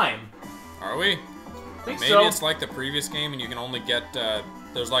every time. Are we? I think Maybe so. it's like the previous game and you can only get,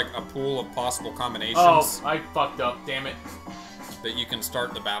 there's like a pool of possible combinations Oh, I fucked up, damn it. that you can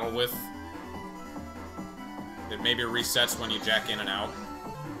start the battle with. It maybe resets when you jack in and out.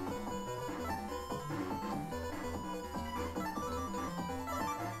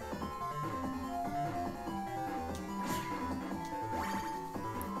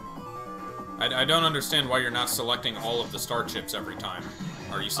 I don't understand why you're not selecting all of the star chips every time.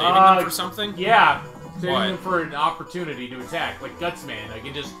 Are you saving them for something? Yeah. Saving them for an opportunity to attack. Like Gutsman. I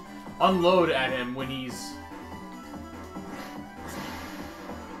can just unload at him when he's...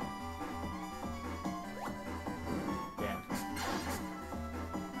 Damn.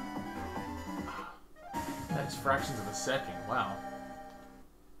 That's fractions of a second. Wow.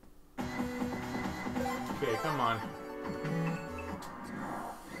 Okay, come on.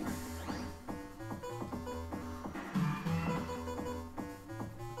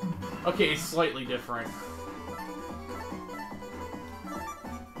 Okay, it's slightly different.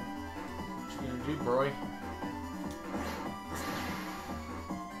 What you gonna do, Broy?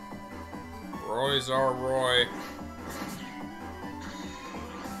 Roy's our Roy.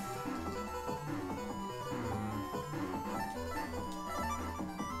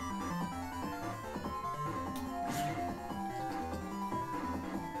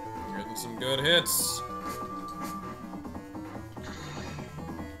 Getting some good hits.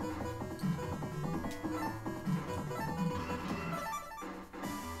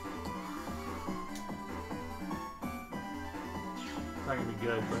 Not gonna be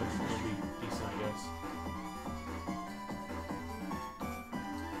good, but it'll be decent, I guess.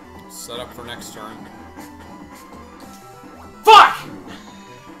 Set up for next turn. Fuck!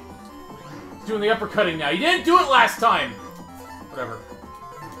 He's doing the uppercutting now. You didn't do it last time! Whatever.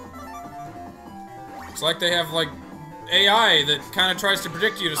 It's like they have, like, AI that kind of tries to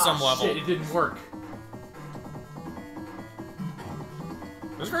predict you to some level. Shit, it didn't work.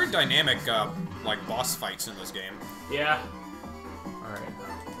 There's very dynamic, like, boss fights in this game. Yeah. Alright.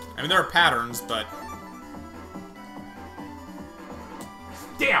 I mean, there are patterns, but...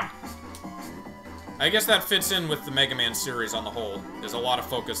 Damn! I guess that fits in with the Mega Man series on the whole. There's a lot of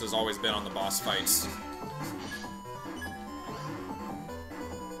focus has always been on the boss fights.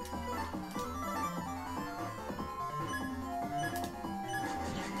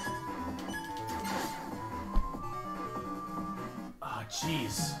 Ah,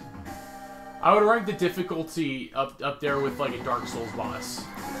 jeez. I would rank the difficulty up there with like a Dark Souls boss.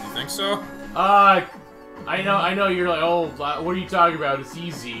 You think so? I know you're like, oh, what are you talking about? It's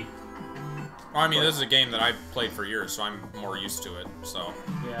easy. Well, I mean, this is a game that I've played for years, so I'm more used to it, so...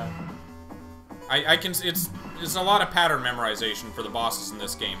 Yeah. I can... It's a lot of pattern memorization for the bosses in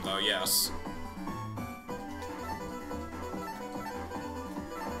this game, though, yes.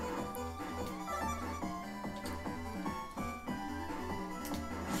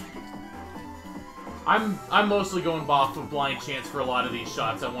 I'm mostly going off of blind chance for a lot of these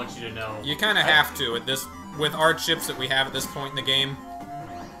shots, I want you to know. You kind of have to, with our chips that we have at this point in the game.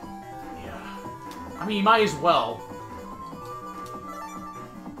 Yeah. I mean, you might as well.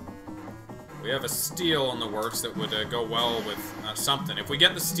 We have a steel in the works that would go well with something. If we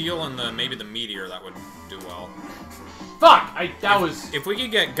get the steel and maybe the meteor, that would do well. Fuck! If we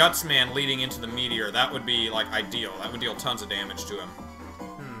could get Gutsman leading into the meteor, that would be, like, ideal. That would deal tons of damage to him.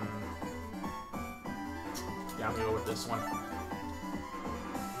 Yeah, I'm gonna go with this one.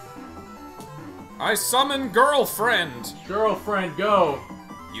 I summon girlfriend! Girlfriend, go!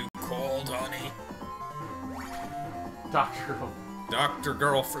 You cold, honey? Dr.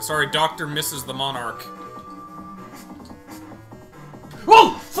 Girlfriend. Sorry, Dr. Mrs. the Monarch.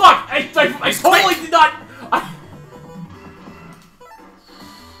 Whoa! Fuck! I totally did not...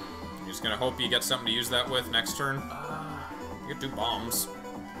 You're just gonna hope you get something to use that with next turn? You get 2 bombs.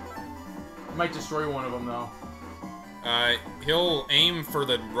 I might destroy one of them, though. He'll aim for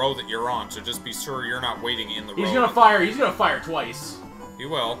the row that you're on, so just be sure you're not waiting in the row. He's gonna fire twice. He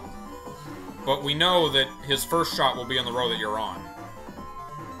will. But we know that his first shot will be on the row that you're on.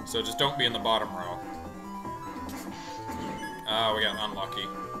 So just don't be in the bottom row. Ah, we got unlucky.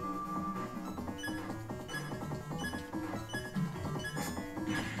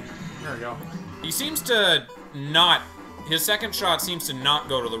 There we go. He seems to not... His second shot seems to not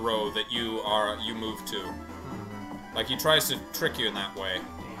go to the row that you move to. Like, he tries to trick you in that way.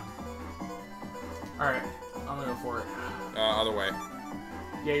 Damn. Alright, I'm gonna go for it. Other way.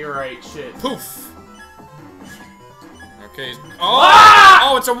 Yeah, you're right. Shit. Poof! Okay. Oh! Ah!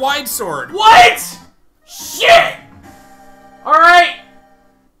 Oh, it's a wide sword! What?! Shit! Alright!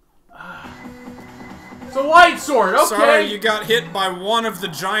 It's a wide sword, okay! Sorry, you got hit by one of the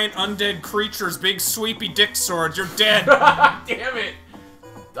giant undead creature's big sweepy dick swords. You're dead! Damn it!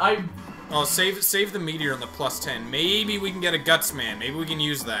 Oh, save the meteor and the +10. Maybe we can get a Gutsman. Maybe we can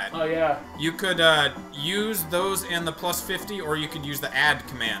use that. Oh, yeah. You could use those and the +50, or you could use the add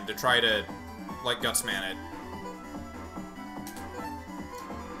command to try to, like, Gutsman it.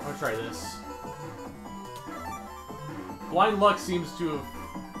 I'm gonna try this. Blind luck seems to have...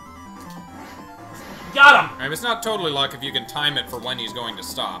 Got him! I mean, it's not totally luck if you can time it for when he's going to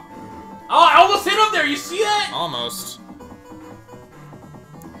stop. Oh, I almost hit him there! You see that? Almost.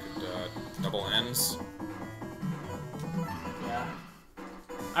 Double ends. Yeah.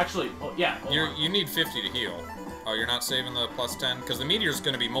 Actually, oh, yeah. You need 50 to heal. Oh, you're not saving the +10? Because the meteor's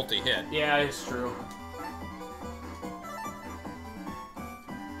going to be multi-hit. Yeah, it's true.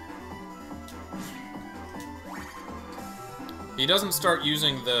 He doesn't start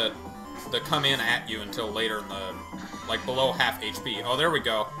using the come in at you until later in the, like, below half HP. Oh, there we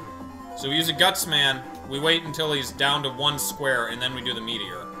go. So we use a Gutsman, we wait until he's down to 1 square, and then we do the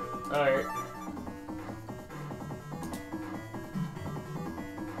meteor. Alright.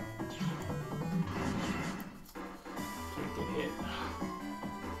 Can't get hit.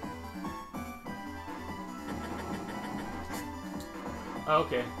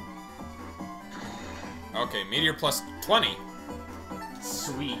 Okay. Okay, meteor +20.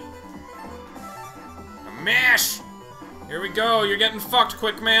 Sweet. A mash! Here we go, you're getting fucked,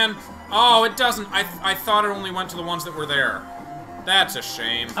 quick man. Oh, it doesn't. I thought it only went to the ones that were there. That's a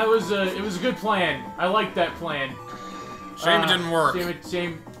shame. It was a good plan. I liked that plan. Shame it didn't work.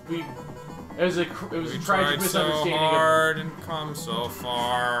 Shame it was a tragic misunderstanding. So hard and come so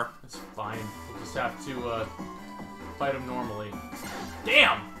far. It's fine. We'll just have to fight him normally.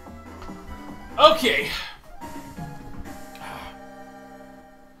 Damn. Okay.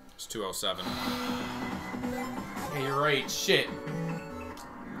 It's 207. Hey, you're right. Shit.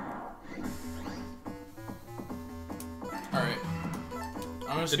 All right.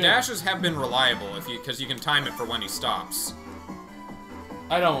 The dashes have been reliable because you can time it for when he stops.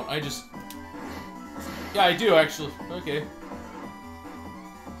 I don't. I just. Yeah, I do actually. Okay.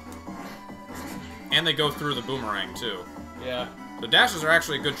 And they go through the boomerang too. Yeah. The dashes are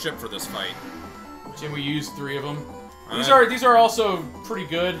actually a good chip for this fight. Can we use 3 of them? These are also pretty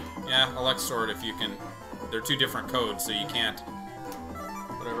good. Yeah, Elect Sword if you can. They're 2 different codes, so you can't.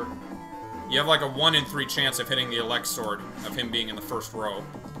 Whatever. You have like a 1 in 3 chance of hitting the Elect Sword, of him being in the first row.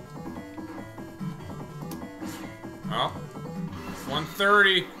 Well,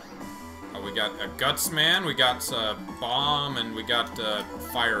 130. Oh, we got a Gutsman, we got a Bomb, and we got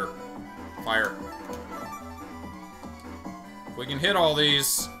Fire. Fire. If we can hit all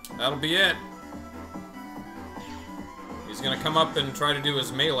these, that'll be it. He's gonna come up and try to do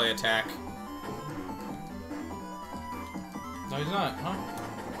his melee attack. No, he's not, huh?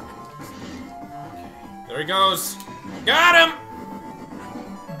 There he goes. Got him!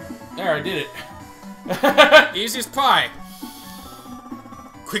 There, I did it. Easy as pie.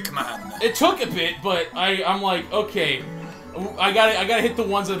 Quick man. It took a bit, but I'm like, okay, I gotta hit the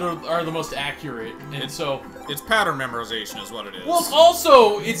ones that are the most accurate, and so it's pattern memorization is what it is. Well,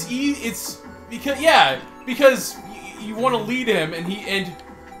 also it's because you want to lead him, and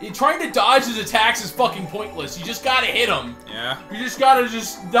trying to dodge his attacks is fucking pointless. You just gotta hit him. Yeah. You just gotta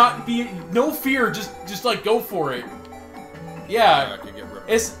not be no fear. Just like go for it. Yeah.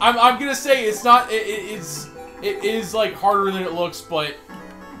 I'm gonna say it's not. It is like harder than it looks, but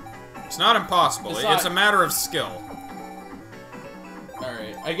it's not impossible. It's a matter of skill. All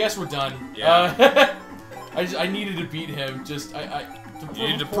right. I guess we're done. Yeah. I needed to beat him. You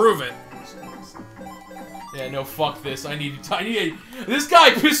need to prove it. Yeah, no, fuck this. I need this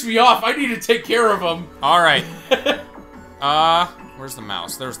guy pissed me off. I need to take care of him. Alright. Where's the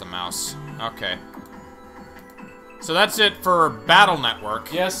mouse? There's the mouse. Okay. So that's it for Battle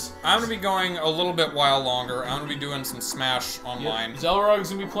Network. Yes. I'm gonna be going a little bit while longer. I'm gonna be doing some Smash Online. Yep. Xelrog's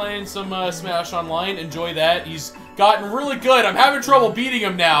gonna be playing some Smash Online. Enjoy that. He's gotten really good. I'm having trouble beating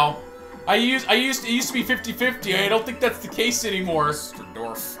him now. It used to be 50-50. I don't think that's the case anymore. Mr.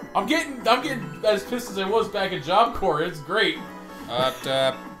 Dorf. I'm getting as pissed as I was back at Job Corps. It's great.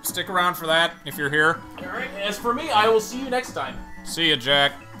 Stick around for that if you're here. Alright, as for me, I will see you next time. See ya,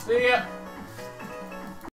 Jack. See ya.